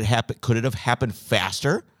 Did it happen? Could it have happened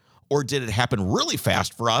faster? Or did it happen really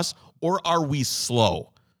fast for us? Or are we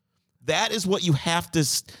slow? That is what you have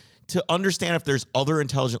to understand if there's other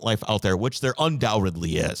intelligent life out there, which there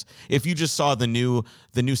undoubtedly is. If you just saw the new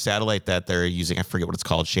satellite that they're using, I forget what it's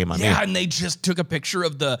called, shame on me. Yeah, and they just took a picture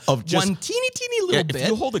of one teeny little bit. If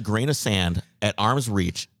you hold a grain of sand at arm's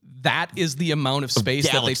reach, that is the amount of space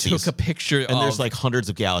that they took a picture of. And there's like hundreds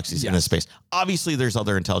of galaxies in this space. Obviously, there's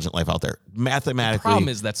other intelligent life out there. Mathematically. The problem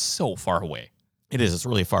is that's so far away. It is. It's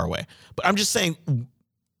really far away. But I'm just saying,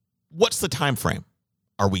 what's the time frame?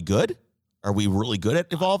 Are we good? Are we really good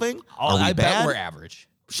at evolving? Are we I bad? bet we're average.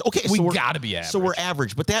 Okay, we got to be average. So we're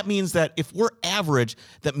average. But that means that if we're average,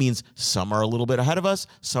 that means some are a little bit ahead of us,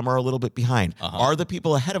 some are a little bit behind. Are the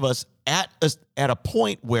people ahead of us at a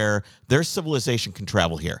point where their civilization can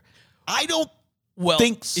travel here? I don't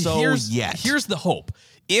think so yet. Here's the hope.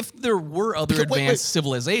 If there were other advanced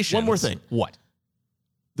civilizations. One more thing. What?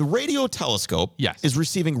 The radio telescope is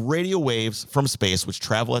receiving radio waves from space which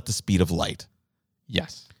travel at the speed of light.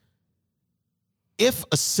 Yes. If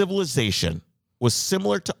a civilization was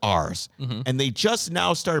similar to ours and they just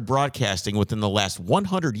now started broadcasting within the last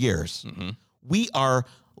 100 years, we are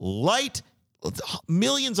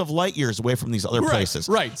millions of light years away from these other places.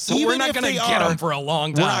 Right. So we're not going to get them for a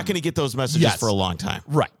long time. We're not going to get those messages for a long time.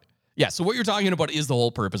 Right. Yeah, so what you're talking about is the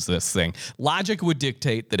whole purpose of this thing. Logic would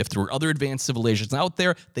dictate that if there were other advanced civilizations out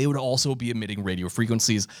there, they would also be emitting radio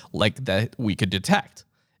frequencies like that we could detect.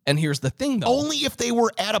 And here's the thing, though. Only if they were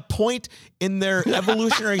at a point in their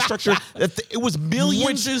evolutionary structure that it was millions.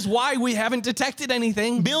 Which is why we haven't detected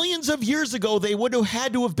anything. Millions of years ago, they would have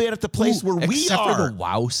had to have been at the place where we except are. for the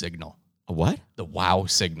wow signal. A what? The wow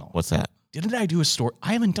signal. What's that? Didn't I do a story?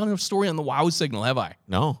 I haven't done a story on the wow signal, have I?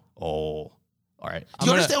 No. Oh, all right. Do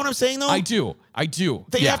you understand what I'm saying, though? I do.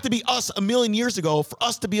 They have to be us a million years ago for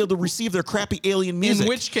us to be able to receive their crappy alien music. In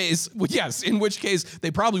which case, they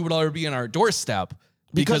probably would already be on our doorstep.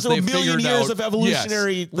 Because of a million years of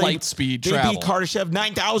evolutionary light speed they'd travel. be Kardashev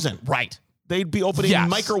 9000. Right. They'd be opening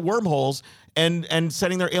micro wormholes and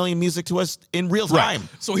sending their alien music to us in real time. Right.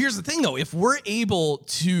 So here's the thing, though. If we're able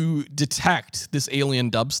to detect this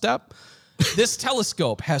alien dubstep, this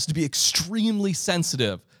telescope has to be extremely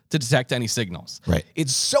sensitive to detect any signals. Right.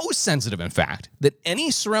 It's so sensitive, in fact, that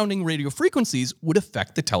any surrounding radio frequencies would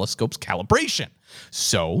affect the telescope's calibration.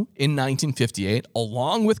 So, in 1958,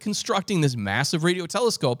 along with constructing this massive radio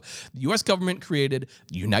telescope, the U.S. government created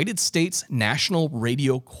the United States National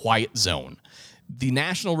Radio Quiet Zone. The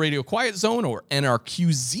National Radio Quiet Zone, or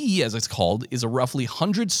NRQZ as it's called, is a roughly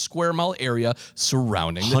 100 square mile area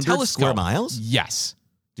surrounding the 100 telescope. square miles? Yes.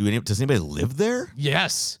 Does anybody live there?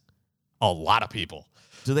 Yes. A lot of people.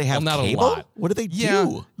 Do they have not cable? a lot. What do they Yeah.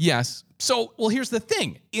 do? Yes. So, well, here's the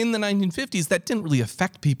thing. In the 1950s, that didn't really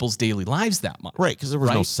affect people's daily lives that much. Right, because there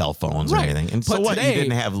was no Right. cell phones or Right. anything. And But so what? today, You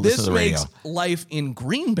didn't have listen this to the radio. makes life in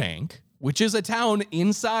Greenbank, which is a town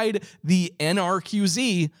inside the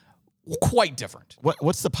NRQZ, quite different.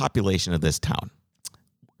 What's the population of this town?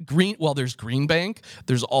 There's Greenbank.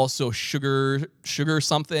 There's also Sugar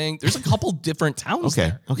something. There's a couple different towns Okay,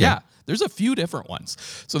 there. okay. Yeah, there's a few different ones.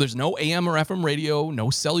 So there's no AM or FM radio, no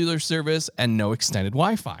cellular service, and no extended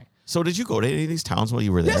Wi-Fi. So did you go to any of these towns while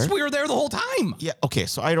you were there? Yes, we were there the whole time. Yeah. Okay.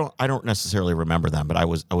 So I don't necessarily remember them, but I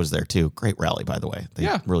was there too. Great rally, by the way. They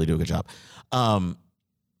really do a good job.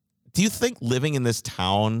 Do you think living in this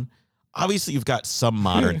town, obviously you've got some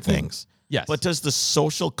modern things. Yes. But does the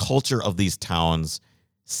social culture of these towns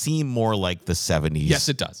seem more like the 70s? Yes,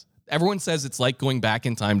 it does. Everyone says it's like going back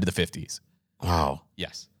in time to the 50s. Wow.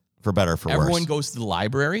 Yes. For better or for Everyone worse. goes to the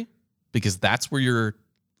library because that's where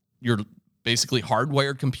your basically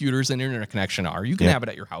hardwired computers and internet connection are. You can have it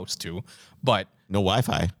at your house too, but No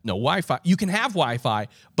Wi-Fi. no Wi-Fi. You can have Wi-Fi,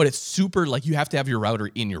 but it's super like you have to have your router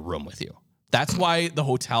in your room with you. That's why the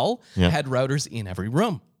hotel had routers in every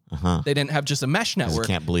room. Uh-huh. They didn't have just a mesh network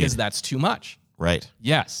can't bleed. because that's too much. Right.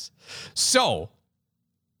 Yes. So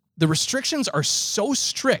the restrictions are so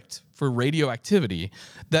strict for radioactivity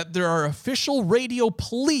that there are official radio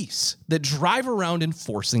police that drive around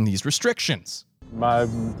enforcing these restrictions. My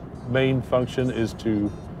main function is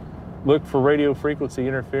to look for radio frequency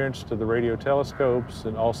interference to the radio telescopes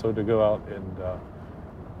and also to go out and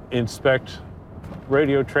inspect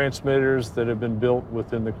radio transmitters that have been built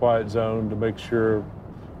within the quiet zone to make sure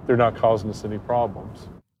they're not causing us any problems.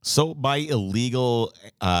 So my illegal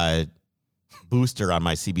booster on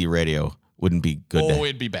my CB radio wouldn't be good.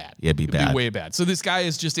 It'd be bad. Yeah, it'd be bad. Be way bad. So this guy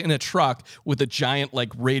is just in a truck with a giant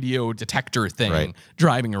like radio detector thing Right.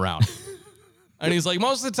 driving around. And he's like,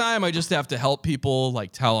 most of the time I just have to help people,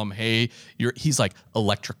 like tell them, hey, he's like,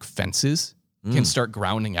 electric fences can start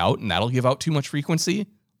grounding out and that'll give out too much frequency.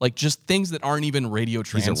 Like just things that aren't even radio He's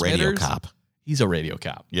transmitters. a radio cop. He's a radio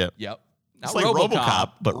cop. Yep. Yep. It's Not like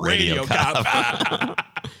RoboCop, but radio cop.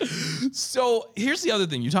 So here's the other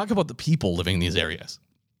thing. You talk about the people living in these areas.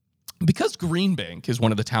 Because Greenbank is one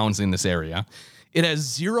of the towns in this area, it has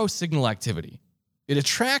zero signal activity. It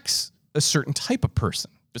attracts a certain type of person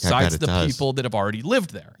besides the people that have already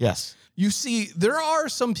lived there. Yes. You see, there are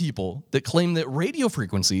some people that claim that radio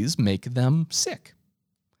frequencies make them sick.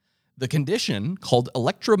 The condition, called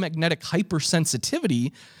electromagnetic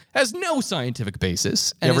hypersensitivity, has no scientific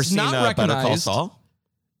basis and You ever is seen not Better Call recognized. Saul?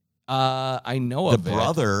 I know The of it.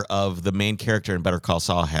 brother of the main character in Better Call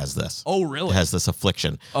Saul has this. Oh, really? Has this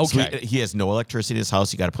affliction. Okay. So he has no electricity in his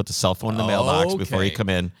house. You got to put the cell phone in the mailbox before you Okay. come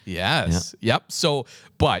in. Yes. Yep. So,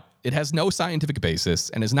 but it has no scientific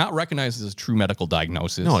basis and is not recognized as a true medical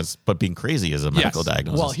diagnosis. No, but being crazy is a medical Yes.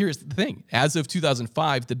 diagnosis. Well, here's the thing. As of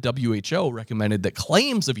 2005, the WHO recommended that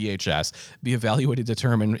claims of EHS be evaluated to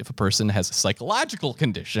determine if a person has a psychological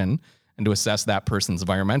condition and to assess that person's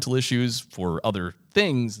environmental issues for other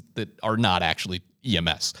things that are not actually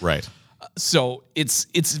EMS. Right. So it's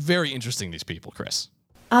very interesting, these people, Chris.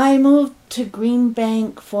 I moved to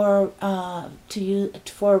Greenbank for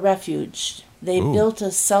refuge. They built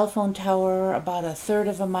a cell phone tower about a third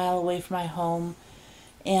of a mile away from my home,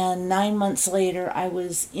 And 9 months later, I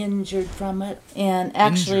was injured from it. And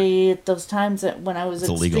actually, at those times that when I was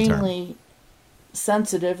extremely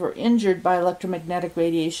sensitive or injured by electromagnetic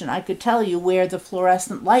radiation, I could tell you where the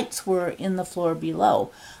fluorescent lights were in the floor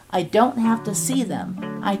below. I don't have to see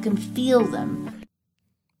them. I can feel them.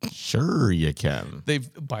 Sure you can.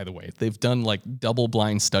 By the way, they've done like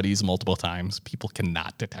double-blind studies multiple times. People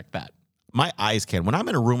cannot detect that. My eyes can. When I'm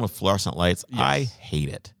in a room with fluorescent lights, Yes. I hate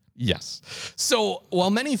it. Yes. So while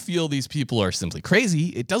many feel these people are simply crazy,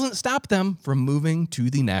 it doesn't stop them from moving to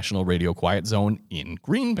the National Radio Quiet Zone in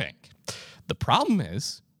Green Bank. The problem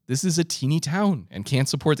is, this is a teeny town and can't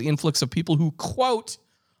support the influx of people who, quote,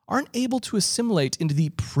 aren't able to assimilate into the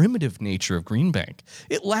primitive nature of Green Bank.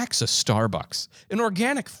 It lacks a Starbucks, an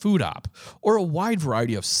organic food op, or a wide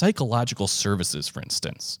variety of psychological services, for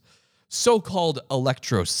instance. So-called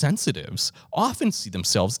electrosensitives often see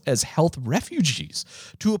themselves as health refugees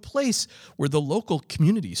to a place where the local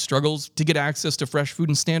community struggles to get access to fresh food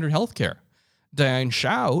and standard health care. Diane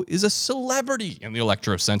Shao is a celebrity in the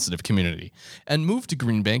electrosensitive community and moved to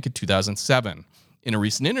Green Bank in 2007. In a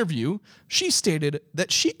recent interview, she stated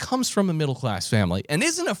that she comes from a middle-class family and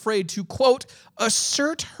isn't afraid to, quote,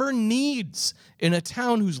 assert her needs in a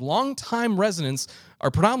town whose longtime residents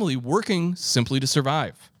are predominantly working simply to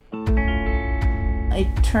survive. A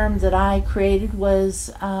term that I created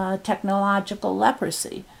was technological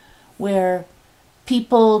leprosy, where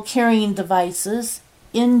people carrying devices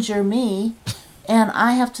injure me and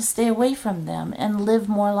I have to stay away from them and live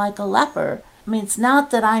more like a leper. I mean, it's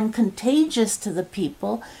not that I'm contagious to the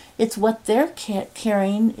people, it's what they're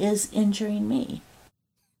carrying is injuring me.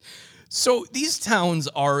 So these towns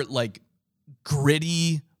are like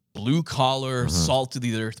gritty, blue-collar,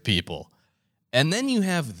 salt-of-the-earth people. And then you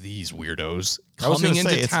have these weirdos coming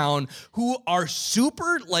into town who are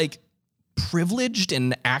super, like, privileged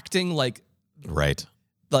and acting like... Right.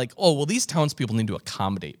 Like, oh, well, these townspeople need to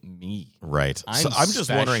accommodate me. Right. I'm just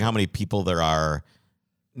wondering how many people there are,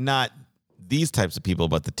 not these types of people,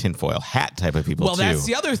 but the tinfoil hat type of people, well, too. Well, that's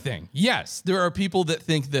the other thing. Yes, there are people that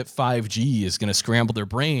think that 5G is going to scramble their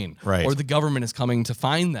brain. Right. Or the government is coming to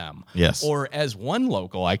find them. Yes. Or as one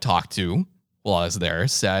local I talked to while I was there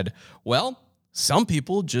said, well, some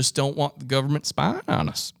people just don't want the government spying on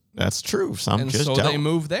us. That's true. Some and just so don't. They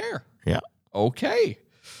move there. Yeah. Okay.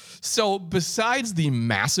 So besides the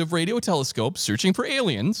massive radio telescope searching for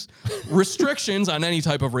aliens, restrictions on any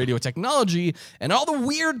type of radio technology, and all the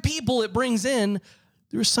weird people it brings in,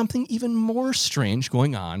 there's something even more strange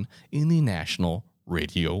going on in the National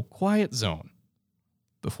Radio Quiet Zone.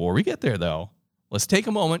 Before we get there, though, let's take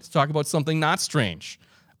a moment to talk about something not strange.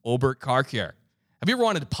 Oberk Car Care. Have you ever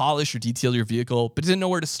wanted to polish or detail your vehicle, but didn't know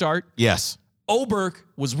where to start? Yes. Oberk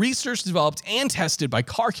was researched, developed, and tested by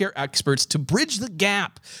car care experts to bridge the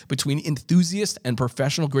gap between enthusiast and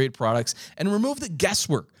professional-grade products and remove the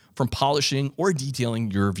guesswork from polishing or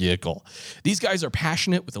detailing your vehicle. These guys are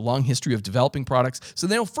passionate with a long history of developing products, so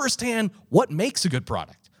they know firsthand what makes a good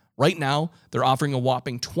product. Right now, they're offering a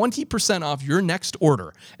whopping 20% off your next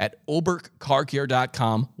order at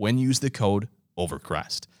oberkcarcare.com when you use the code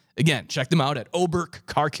OVERCREST. Again, check them out at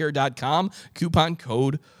oberkcarcare.com, coupon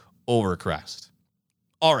code OVERCREST.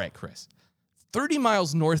 All right, Chris. 30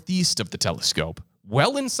 miles northeast of the telescope,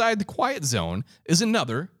 well inside the quiet zone, is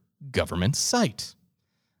another government site.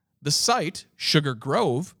 The site, Sugar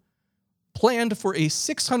Grove, planned for a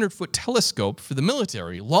 600-foot telescope for the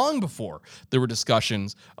military long before there were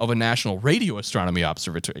discussions of a national radio astronomy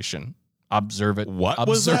observation. What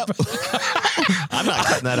was that? I'm not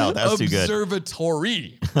cutting that out. That's too good.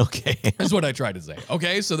 Observatory. Okay. That's what I tried to say.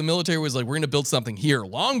 Okay, so the military was like, we're going to build something here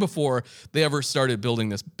long before they ever started building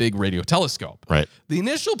this big radio telescope. Right. The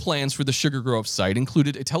initial plans for the Sugar Grove site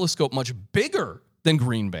included a telescope much bigger than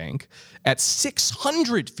Green Bank at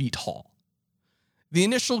 600 feet tall. The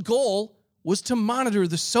initial goal was to monitor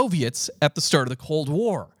the Soviets at the start of the Cold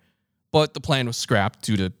War, but the plan was scrapped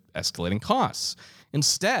due to escalating costs.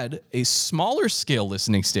 Instead, a smaller scale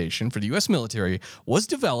listening station for the U.S. military was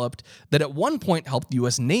developed that at one point helped the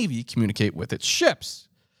U.S. Navy communicate with its ships.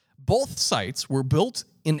 Both sites were built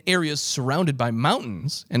in areas surrounded by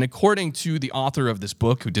mountains, and according to the author of this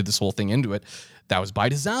book who did this whole thing into it, that was by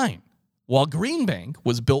design. While Green Bank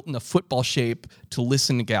was built in a football shape to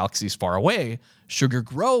listen to galaxies far away, Sugar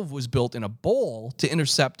Grove was built in a bowl to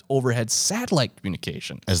intercept overhead satellite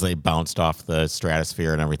communication. As they bounced off the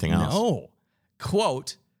stratosphere and everything else. No.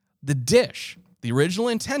 Quote, the dish The original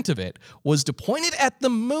intent of it was to point it at the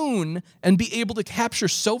moon and be able to capture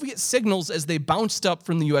Soviet signals as they bounced up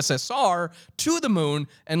from the USSR to the moon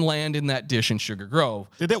and land in that dish in Sugar Grove.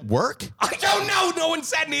 Did it work? I don't know. No one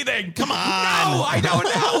said anything. Come on. No, I don't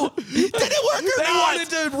know. Did it work or They not? wanted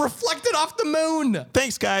to reflect it off the moon.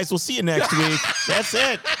 Thanks, guys. We'll see you next week. That's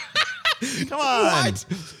it. Come on. What?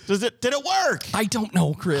 Did it work? I don't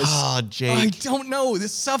know, Chris. Oh, Jake. I don't know.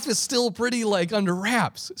 This stuff is still pretty under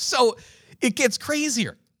wraps. So it gets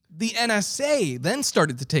crazier. The NSA then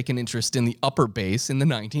started to take an interest in the upper base in the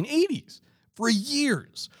 1980s. For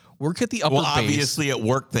years, work at the upper Well, base. obviously it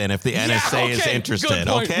worked then if the NSA is okay, interested. Good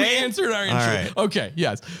point. Okay. We answered our interest. right. Okay,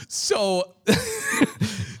 yes. So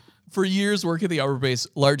for years, work at the upper base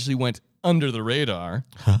largely went under the radar.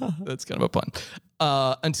 That's kind of a pun.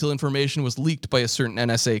 Until information was leaked by a certain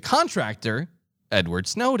NSA contractor, Edward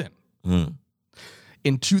Snowden.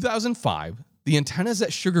 In 2005, the antennas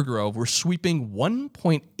at Sugar Grove were sweeping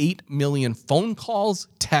 1.8 million phone calls,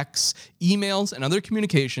 texts, emails, and other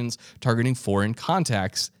communications targeting foreign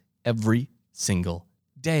contacts every single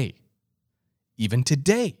day. Even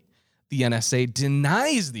today, the NSA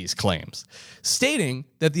denies these claims, stating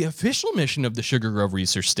that the official mission of the Sugar Grove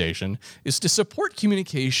Research Station is to support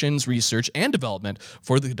communications research and development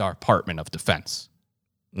for the Department of Defense.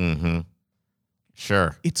 Mm-hmm.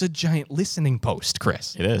 Sure. It's a giant listening post,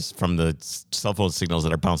 Chris. It is from the cell phone signals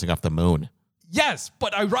that are bouncing off the moon. Yes,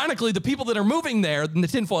 but ironically, the people that are moving there in the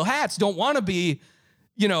tinfoil hats don't want to be,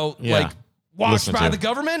 watched Listened by to. the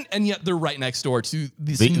government, and yet they're right next door to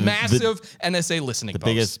this The- massive NSA listening post.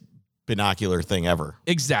 Biggest binocular thing ever.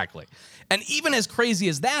 Exactly. And even as crazy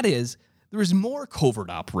as that is, there is more covert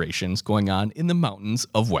operations going on in the mountains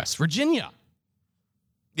of West Virginia.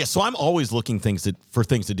 Yeah, so I'm always looking for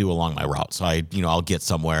things to do along my route. So I'll get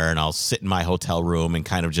somewhere and I'll sit in my hotel room and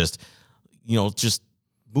kind of just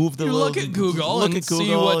move the You look at Google and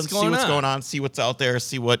see what's going on. See what's out there,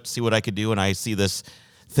 see what I could do. And I see this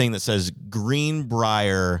thing that says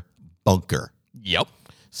Greenbrier Bunker. Yep.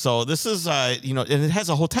 So this is, and it has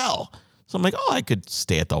a hotel. So I'm like, oh, I could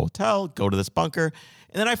stay at the hotel, go to this bunker.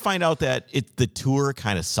 And then I find out that the tour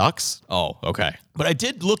kind of sucks. Oh, okay. But I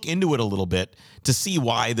did look into it a little bit to see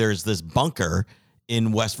why there's this bunker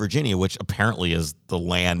in West Virginia, which apparently is the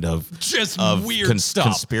land of Just weird stuff.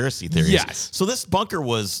 Conspiracy theories. Yes. So this bunker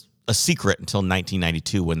was a secret until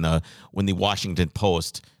 1992 when the Washington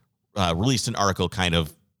Post released an article kind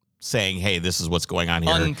of saying, hey, this is what's going on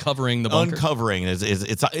here. Uncovering the bunker. Uncovering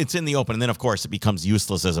it's in the open. And then, of course, it becomes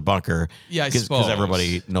useless as a bunker. Yeah, I because suppose.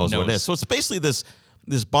 everybody knows what it is. So it's basically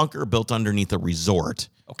this bunker built underneath a resort.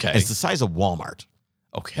 Okay. It's the size of Walmart.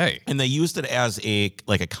 Okay. And they used it as a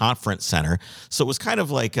conference center. So it was kind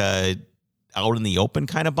of like a out in the open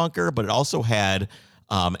kind of bunker, but it also had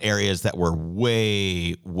areas that were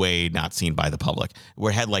way, way not seen by the public,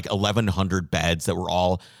 where it had 1,100 beds that were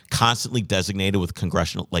all constantly designated with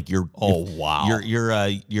congressional, wow.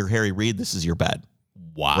 You're Harry Reid, this is your bed.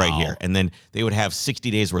 Wow. Right here. And then they would have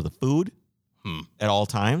 60 days worth of food at all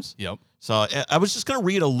times. Yep. So I was just going to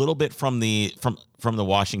read a little bit from the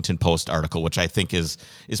Washington Post article, which I think is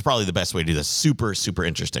probably the best way to do this. Super, super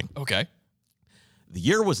interesting. Okay. The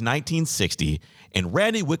year was 1960, and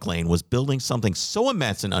Randy Wicklane was building something so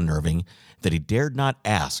immense and unnerving that he dared not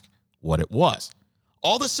ask what it was.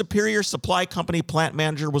 All the Superior Supply Company plant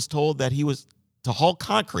manager was told that he was to haul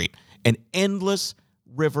concrete, an endless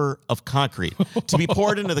river of concrete, to be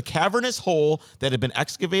poured into the cavernous hole that had been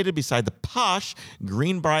excavated beside the posh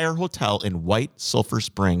Greenbrier Hotel in White Sulphur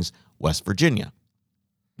Springs, West Virginia.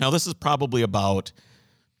 Now, this is probably about,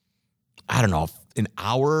 an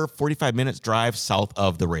hour, 45 minutes drive south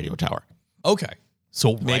of the radio tower. Okay.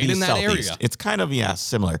 So Maybe right in that southeast. area. It's kind of,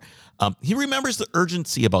 similar. He remembers the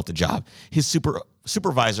urgency about the job. His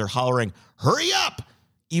supervisor hollering, "Hurry up!"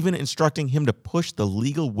 even instructing him to push the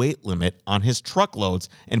legal weight limit on his truckloads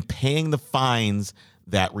and paying the fines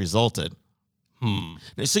that resulted.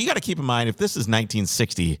 So you got to keep in mind, if this is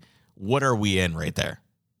 1960, what are we in right there?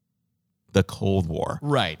 The Cold War.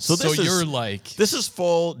 Right. So this is this is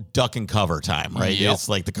full duck and cover time, right? Yep. It's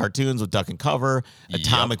like the cartoons with duck and cover.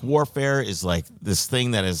 Atomic warfare is like this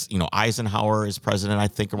thing that is, Eisenhower is president, I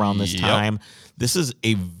think, around this time. This is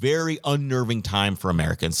a very unnerving time for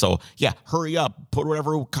Americans. So yeah, hurry up, put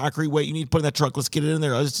whatever concrete weight you need to put in that truck. Let's get it in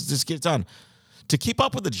there. Let's just get it done. To keep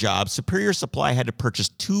up with the job, Superior Supply had to purchase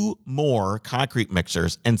 2 more concrete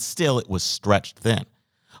mixers, and still it was stretched thin.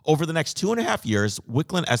 Over the next 2.5 years,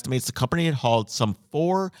 Wicklund estimates the company had hauled some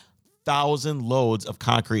 4,000 loads of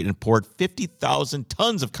concrete and poured 50,000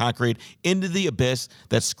 tons of concrete into the abyss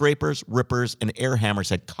that scrapers, rippers, and air hammers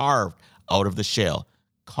had carved out of the shale.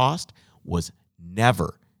 Cost was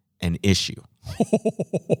never an issue.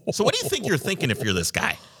 So what do you think you're thinking if you're this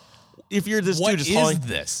guy? If you're this What dude just is hauling,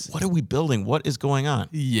 this? what are we building? What is going on?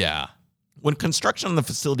 Yeah. When construction on the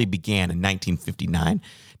facility began in 1959,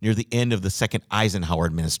 near the end of the second Eisenhower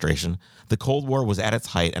administration, the Cold War was at its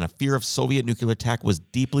height, and a fear of Soviet nuclear attack was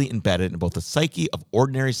deeply embedded in both the psyche of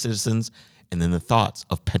ordinary citizens and in the thoughts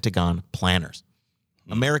of Pentagon planners.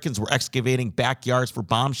 Americans were excavating backyards for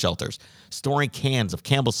bomb shelters, storing cans of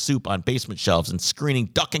Campbell's soup on basement shelves, and screening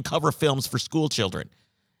duck and cover films for school children.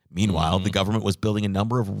 Meanwhile, the government was building a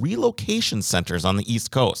number of relocation centers on the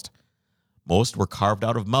East Coast. Most were carved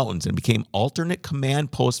out of mountains and became alternate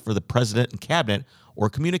command posts for the president and cabinet or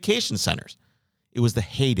communication centers. It was the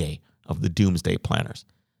heyday of the doomsday planners.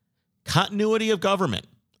 Continuity of government,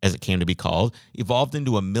 as it came to be called, evolved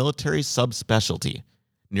into a military subspecialty.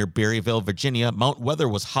 Near Berryville, Virginia, Mount Weather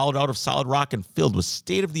was hollowed out of solid rock and filled with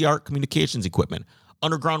state-of-the-art communications equipment,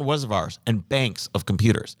 underground reservoirs, and banks of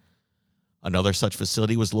computers. Another such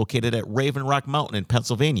facility was located at Raven Rock Mountain in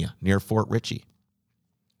Pennsylvania, near Fort Ritchie.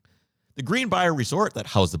 The Greenbrier Resort that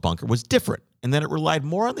housed the bunker was different in that it relied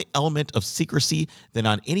more on the element of secrecy than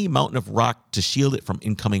on any mountain of rock to shield it from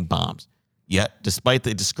incoming bombs. Yet, despite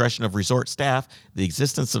the discretion of resort staff, the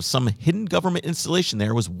existence of some hidden government installation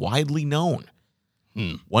there was widely known.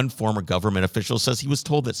 One former government official says he was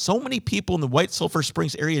told that so many people in the White Sulphur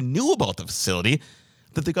Springs area knew about the facility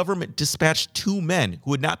that the government dispatched 2 men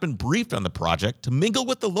who had not been briefed on the project to mingle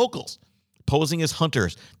with the locals, posing as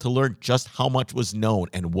hunters to learn just how much was known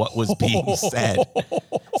and what was being said.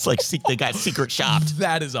 It's like they got secret shopped.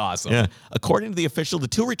 That is awesome. Yeah. According to the official, the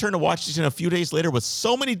 2 returned to Washington a few days later with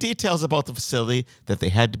so many details about the facility that they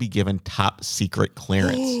had to be given top secret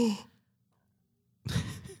clearance.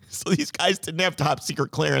 So these guys didn't have top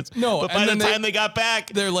secret clearance. No, but by the time they got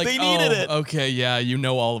back, They're like, they needed it. Okay, yeah, you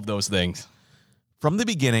know all of those things. From the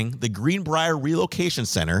beginning, the Greenbrier Relocation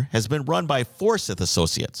Center has been run by Forsyth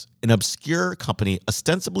Associates, an obscure company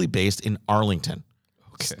ostensibly based in Arlington.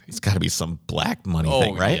 Okay. It's got to be some black money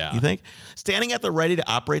thing, right? yeah. You think? Standing at the ready to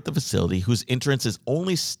operate the facility, whose entrance is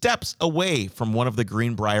only steps away from one of the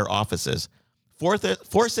Greenbrier offices,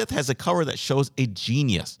 Forsyth has a cover that shows a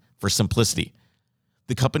genius for simplicity.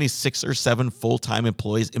 The company's 6 or 7 full-time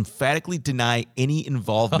employees emphatically deny any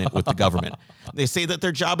involvement with the government. They say that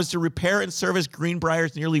their job is to repair and service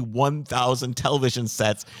Greenbrier's nearly 1,000 television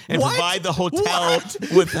sets and provide the hotel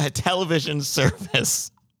with a television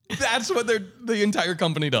service. That's what the entire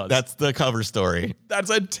company does. That's the cover story. That's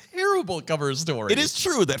a terrible cover story. It is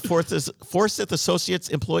true that Forsyth Associates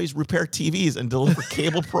employees repair TVs and deliver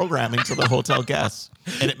cable programming to the hotel guests.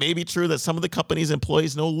 And it may be true that some of the company's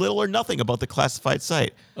employees know little or nothing about the classified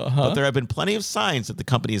site. But there have been plenty of signs that the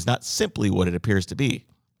company is not simply what it appears to be.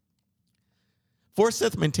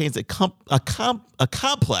 Forsyth maintains a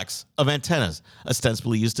complex of antennas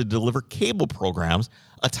ostensibly used to deliver cable programs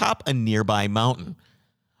atop a nearby mountain.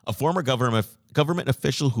 A former government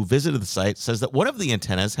official who visited the site says that one of the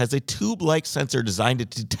antennas has a tube-like sensor designed to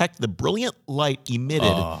detect the brilliant light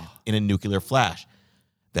emitted in a nuclear flash.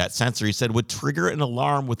 That sensor, he said, would trigger an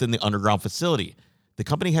alarm within the underground facility. The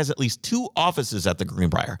company has at least 2 offices at the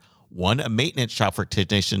Greenbrier, one a maintenance shop for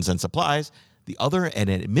technicians and supplies, the other an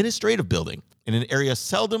administrative building in an area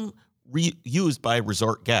seldom used by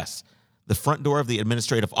resort guests. The front door of the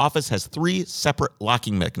administrative office has 3 separate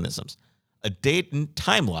locking mechanisms. A date and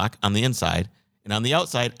time lock on the inside, and on the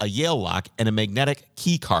outside, a Yale lock and a magnetic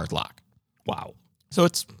key card lock. Wow. So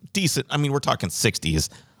it's decent. I mean, we're talking 60s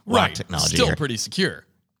lock technology Still here. pretty secure.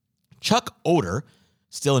 Chuck Oder,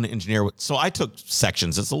 still an engineer. So I took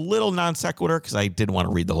sections. It's a little non sequitur because I didn't want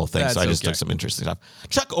to read the whole thing. That's So I just okay. took some interesting stuff.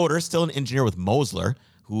 Chuck Oder, still an engineer with Mosler,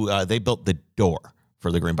 who they built the door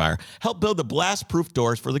for the Greenbrier, helped build the blast-proof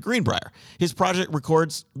doors for the Greenbrier. His project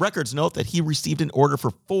records note that he received an order for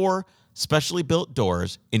 4 specially built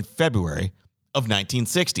doors in February of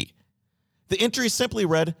 1960. The entry simply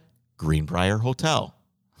read, Greenbrier Hotel.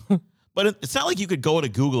 But it's not like you could go to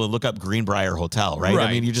Google and look up Greenbrier Hotel, right? Right,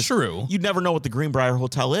 I mean, true. You'd never know what the Greenbrier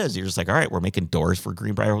Hotel is. You're just like, all right, we're making doors for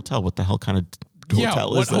Greenbrier Hotel. What the hell kind of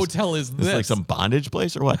hotel is this? What hotel is this? Is it like some bondage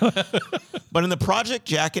place or what? But in the project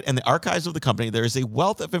jacket and the archives of the company, there is a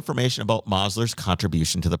wealth of information about Mosler's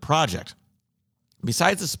contribution to the project.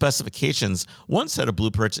 Besides the specifications, one set of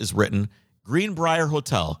blueprints is written, Greenbrier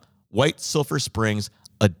Hotel, White Sulphur Springs,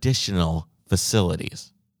 additional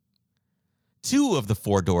facilities. 2 of the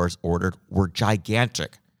 4 doors ordered were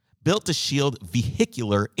gigantic, built to shield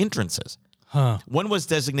vehicular entrances. One was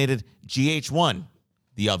designated GH1,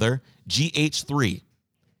 the other GH3.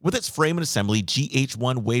 With its frame and assembly,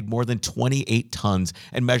 GH1 weighed more than 28 tons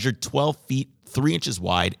and measured 12 feet, 3 inches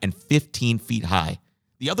wide and 15 feet high.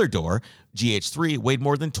 The other door, GH3, weighed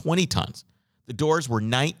more than 20 tons. The doors were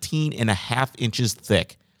 19 and a half inches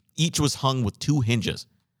thick. Each was hung with 2 hinges.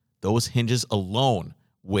 Those hinges alone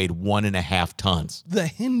weighed 1.5 tons. The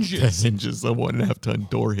hinges. The hinges, a 1.5 ton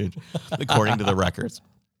door hinge, according to the records.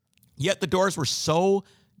 Yet the doors were so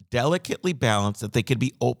delicately balanced that they could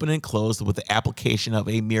be opened and closed with the application of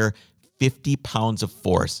a mere 50 pounds of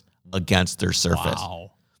force against their surface.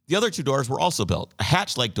 Wow. The other 2 doors were also built. A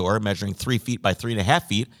hatch-like door measuring 3 feet by 3.5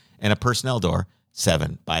 feet and a personnel door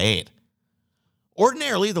 7 by 8.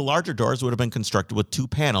 Ordinarily, the larger doors would have been constructed with 2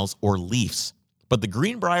 panels or leafs, but the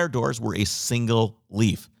Greenbrier doors were a single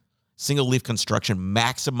leaf. Single leaf construction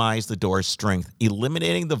maximized the door's strength,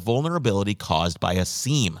 eliminating the vulnerability caused by a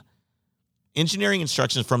seam. Engineering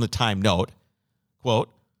instructions from the time note, quote,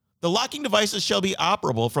 "The locking devices shall be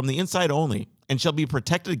operable from the inside only and shall be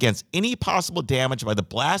protected against any possible damage by the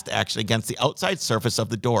blast action against the outside surface of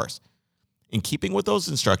the doors. In keeping with those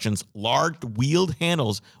instructions, large wheeled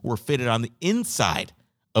handles were fitted on the inside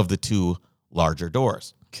of the 2 larger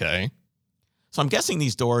doors." Okay. So I'm guessing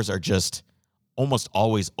these doors are just almost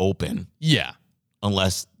always open Yeah.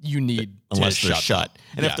 unless You need they're to shut.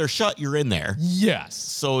 And Yeah. if they're shut, you're in there. Yes.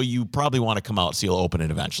 So you probably want to come out so you'll open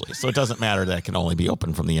it eventually. So it doesn't matter that it can only be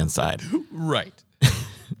open from the inside. Right.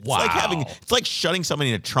 It's like shutting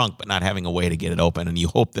somebody in a trunk but not having a way to get it open, and you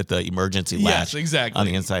hope that the emergency latch Yes, exactly. on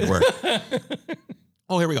the inside works.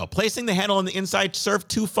 Oh, here we go. Placing the handle on the inside served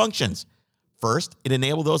 2 functions. First, it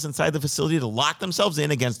enabled those inside the facility to lock themselves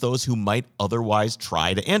in against those who might otherwise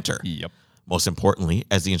try to enter. Yep. Most importantly,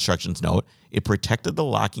 as the instructions note, it protected the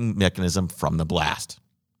locking mechanism from the blast.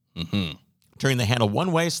 Turning the handle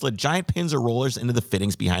one way slid giant pins or rollers into the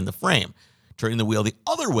fittings behind the frame. Turning the wheel the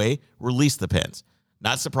other way released the pins.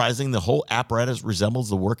 Not surprising, the whole apparatus resembles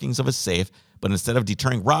the workings of a safe, but instead of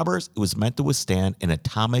deterring robbers, it was meant to withstand an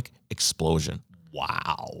atomic explosion.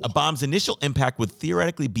 Wow. A bomb's initial impact would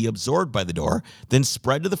theoretically be absorbed by the door, then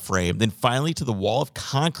spread to the frame, then finally to the wall of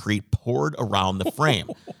concrete poured around the frame.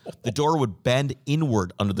 The door would bend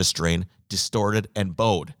inward under the strain, distorted and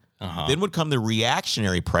bowed. Then would come the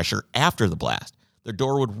reactionary pressure after the blast. The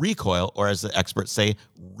door would recoil, or as the experts say,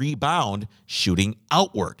 rebound, shooting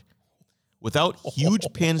outward. Without huge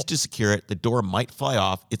pins to secure it, the door might fly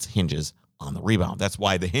off its hinges on the rebound. That's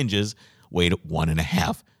why the hinges weighed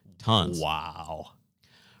 1.5 tons. Wow.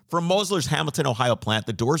 From Mosler's Hamilton, Ohio plant,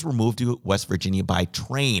 the doors were moved to West Virginia by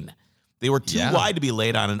train. They were too wide to be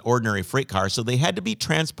laid on an ordinary freight car, so they had to be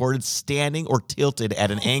transported standing or tilted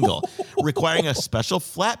at an angle, requiring a special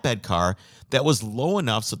flatbed car that was low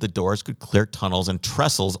enough so the doors could clear tunnels and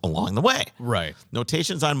trestles along the way. Right.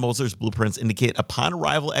 Notations on Mosler's blueprints indicate upon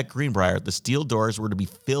arrival at Greenbrier, the steel doors were to be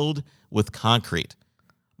filled with concrete.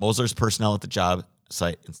 Mosler's personnel at the job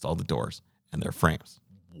site installed the doors and their frames.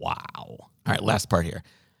 Wow. All right, last part here.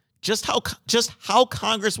 Just how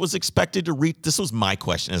Congress was expected to reach. This was my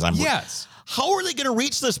question as I'm. Yes. How are they going to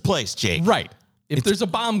reach this place, Jake? Right. If there's a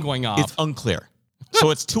bomb going off. It's unclear.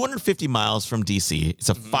 So it's 250 miles from D.C. It's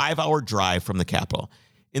a 5-hour drive from the Capitol.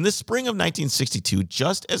 In the spring of 1962,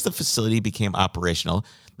 just as the facility became operational,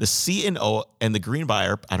 the C&O and the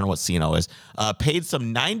Greenbrier, I don't know what C&O is, paid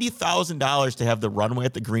some $90,000 to have the runway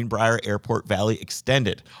at the Greenbrier Airport Valley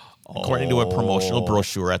extended, according to a promotional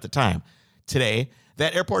brochure at the time. Today,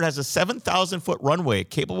 that airport has a 7,000-foot runway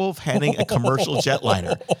capable of handling a commercial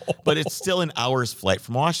jetliner, but it's still an hour's flight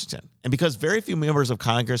from Washington. And because very few members of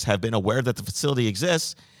Congress have been aware that the facility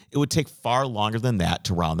exists, it would take far longer than that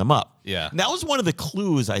to round them up. Yeah. And that was one of the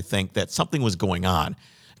clues, I think, that something was going on.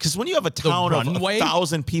 Because when you have a town of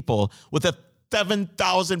 1,000 people with a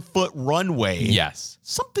 7,000-foot runway, yes,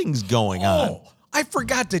 something's going on. I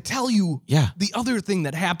forgot to tell you the other thing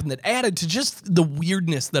that happened that added to just the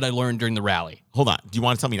weirdness that I learned during the rally. Hold on. Do you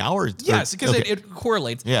want to tell me now? Yes, because it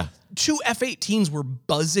correlates. Yeah. 2 F-18s were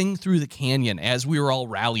buzzing through the canyon as we were all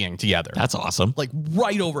rallying together. That's awesome. Like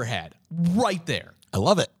right overhead, right there. I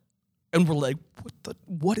love it. And we're like,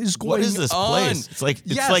 what is going on? What is this place? It's like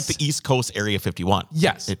the East Coast Area 51.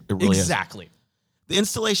 Yes, it really exactly. Is. The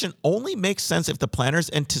installation only makes sense if the planners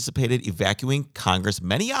anticipated evacuating Congress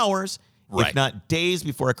many hours, if not days,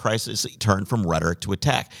 before a crisis turned from rhetoric to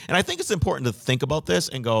attack. And I think it's important to think about this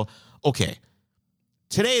and go, okay,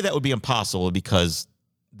 today that would be impossible because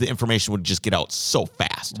the information would just get out so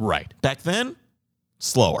fast. Right. Back then,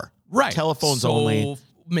 slower. Right. Telephones so only.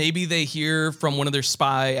 Maybe they hear from one of their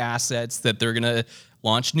spy assets that they're going to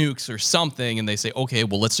launch nukes or something, and they say, okay,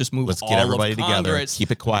 well, let's just Let's get everybody together.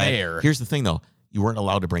 Keep it quiet. There. Here's the thing, though. You weren't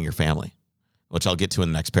allowed to bring your family, which I'll get to in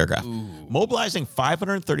the next paragraph. Mobilizing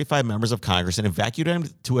 535 members of Congress and evacuating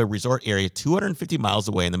them to a resort area 250 miles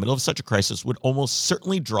away in the middle of such a crisis would almost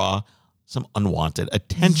certainly draw some unwanted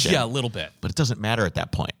attention. Yeah, a little bit. But it doesn't matter at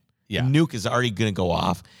that point. nuke is already going to go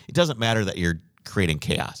off. It doesn't matter that you're creating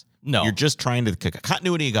chaos. No. You're just trying to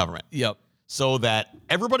continuity of government. Yep. So that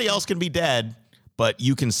everybody else can be dead, but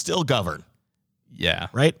you can still govern, Yeah.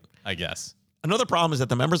 right? I guess. Another problem is that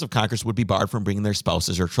the members of Congress would be barred from bringing their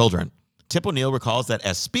spouses or children. Tip O'Neill recalls that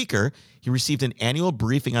as Speaker, he received an annual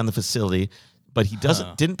briefing on the facility, but he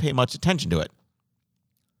didn't pay much attention to it.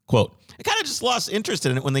 Quote, I kind of just lost interest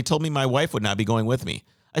in it when they told me my wife would not be going with me.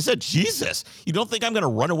 I said, Jesus, you don't think I'm going to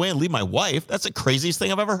run away and leave my wife? That's the craziest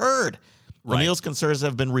thing I've ever heard. Right. O'Neill's concerns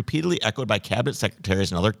have been repeatedly echoed by cabinet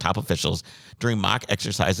secretaries and other top officials during mock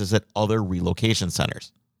exercises at other relocation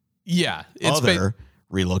centers. Yeah.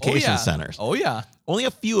 Relocation centers. Oh, yeah. Only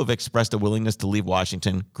a few have expressed a willingness to leave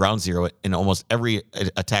Washington, ground zero, in almost every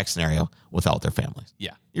attack scenario without their families.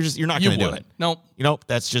 Yeah. You're not going to do it. No.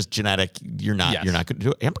 That's just genetic. You're not going to do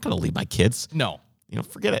it. I'm not going to leave my kids. No.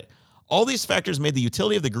 Forget it. All these factors made the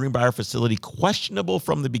utility of the Greenbrier facility questionable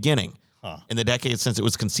from the beginning. In the decades since it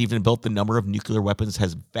was conceived and built, the number of nuclear weapons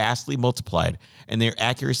has vastly multiplied, and their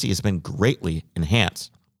accuracy has been greatly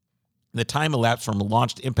enhanced. The time elapsed from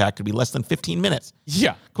launch to impact could be less than 15 minutes.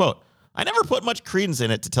 Yeah. Quote, I never put much credence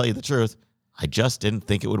in it, to tell you the truth. I just didn't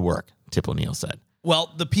think it would work, Tip O'Neill said.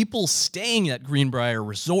 Well, the people staying at Greenbrier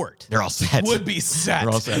Resort They're all set. would be set.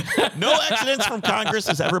 They're all set. No accidents from Congress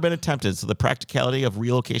has ever been attempted, so the practicality of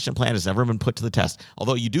relocation plan has never been put to the test.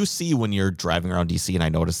 Although you do see when you're driving around D.C., and I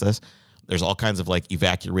noticed this, there's all kinds of like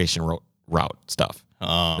evacuation route stuff.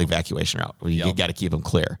 Evacuation route. You got to keep them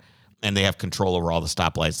clear. And they have control over all the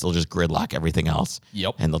stoplights. They'll just gridlock everything else.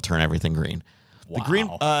 Yep. And they'll turn everything green.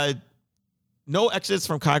 Wow. No exits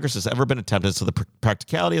from Congress has ever been attempted, so the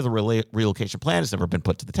practicality of the relocation plan has never been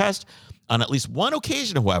put to the test. On at least one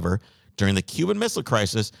occasion, however, during the Cuban Missile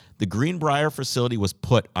Crisis, the Greenbrier facility was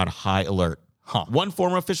put on high alert. One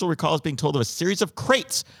former official recalls being told of a series of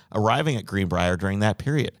crates arriving at Greenbrier during that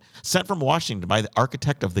period, sent from Washington by the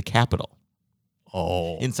architect of the Capitol.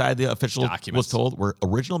 Inside the official was told were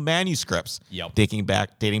original manuscripts dating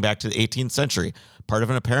back to the 18th century, part of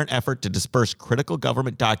an apparent effort to disperse critical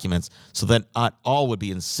government documents so that not all would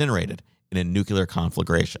be incinerated in a nuclear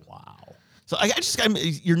conflagration. Wow. So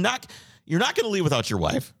you're not going to leave without your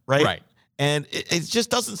wife, right? Right. And it just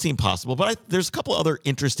doesn't seem possible. But there's a couple other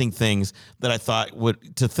interesting things that I thought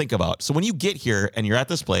to think about. So when you get here and you're at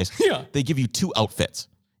this place, they give you 2 outfits.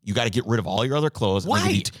 You got to get rid of all your other clothes.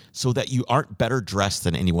 Why? So that you aren't better dressed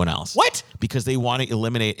than anyone else. What? Because they want to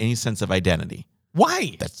eliminate any sense of identity.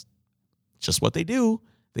 Why? That's just what they do.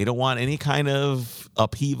 They don't want any kind of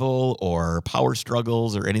upheaval or power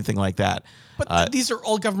struggles or anything like that. But these are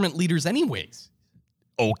all government leaders anyways.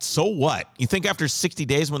 Oh, so what? You think after 60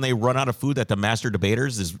 days when they run out of food that the master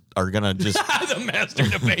debaters are going to just... The master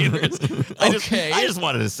debaters. I just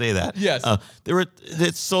wanted to say that. Yes. The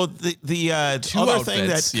other thing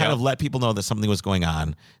that kind of let people know that something was going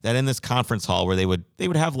on, that in this conference hall where they would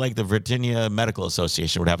have like the Virginia Medical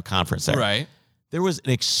Association would have a conference there. Right. There was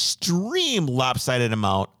an extreme lopsided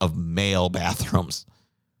amount of male bathrooms.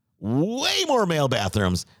 Way more male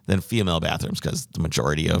bathrooms than female bathrooms because the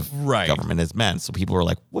majority of government is men. So people were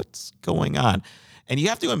like, what's going on? And you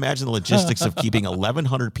have to imagine the logistics of keeping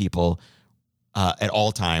 1,100 people at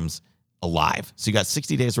all times alive. So you got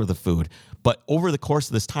 60 days worth of food. But over the course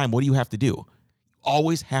of this time, what do you have to do? You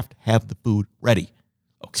always have to have the food ready.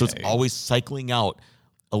 Okay. So it's always cycling out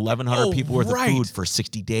 1,100 people worth of food for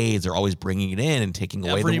 60 days. They're always bringing it in and taking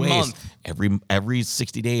away the waste. Every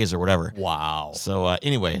 60 days or whatever. Wow. So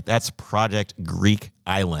anyway, that's Project Greek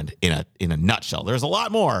Island in a nutshell. There's a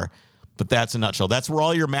lot more, but that's a nutshell. That's where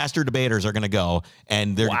all your master debaters are going to go,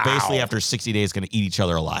 and they're basically after 60 days going to eat each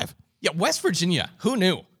other alive. Yeah, West Virginia. Who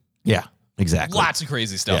knew? Yeah, exactly. Lots of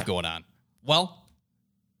crazy stuff going on. Well,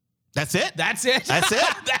 that's it. That's it. That's it.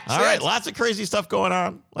 All right, lots of crazy stuff going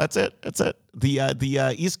on. That's it.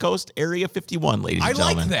 The East Coast Area 51, ladies and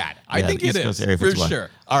gentlemen. I like that. I think it is Area 51. for sure.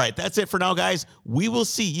 All right, that's it for now, guys. We will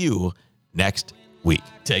see you next week.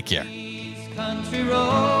 Take care. Country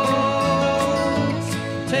roads,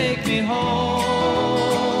 take me home.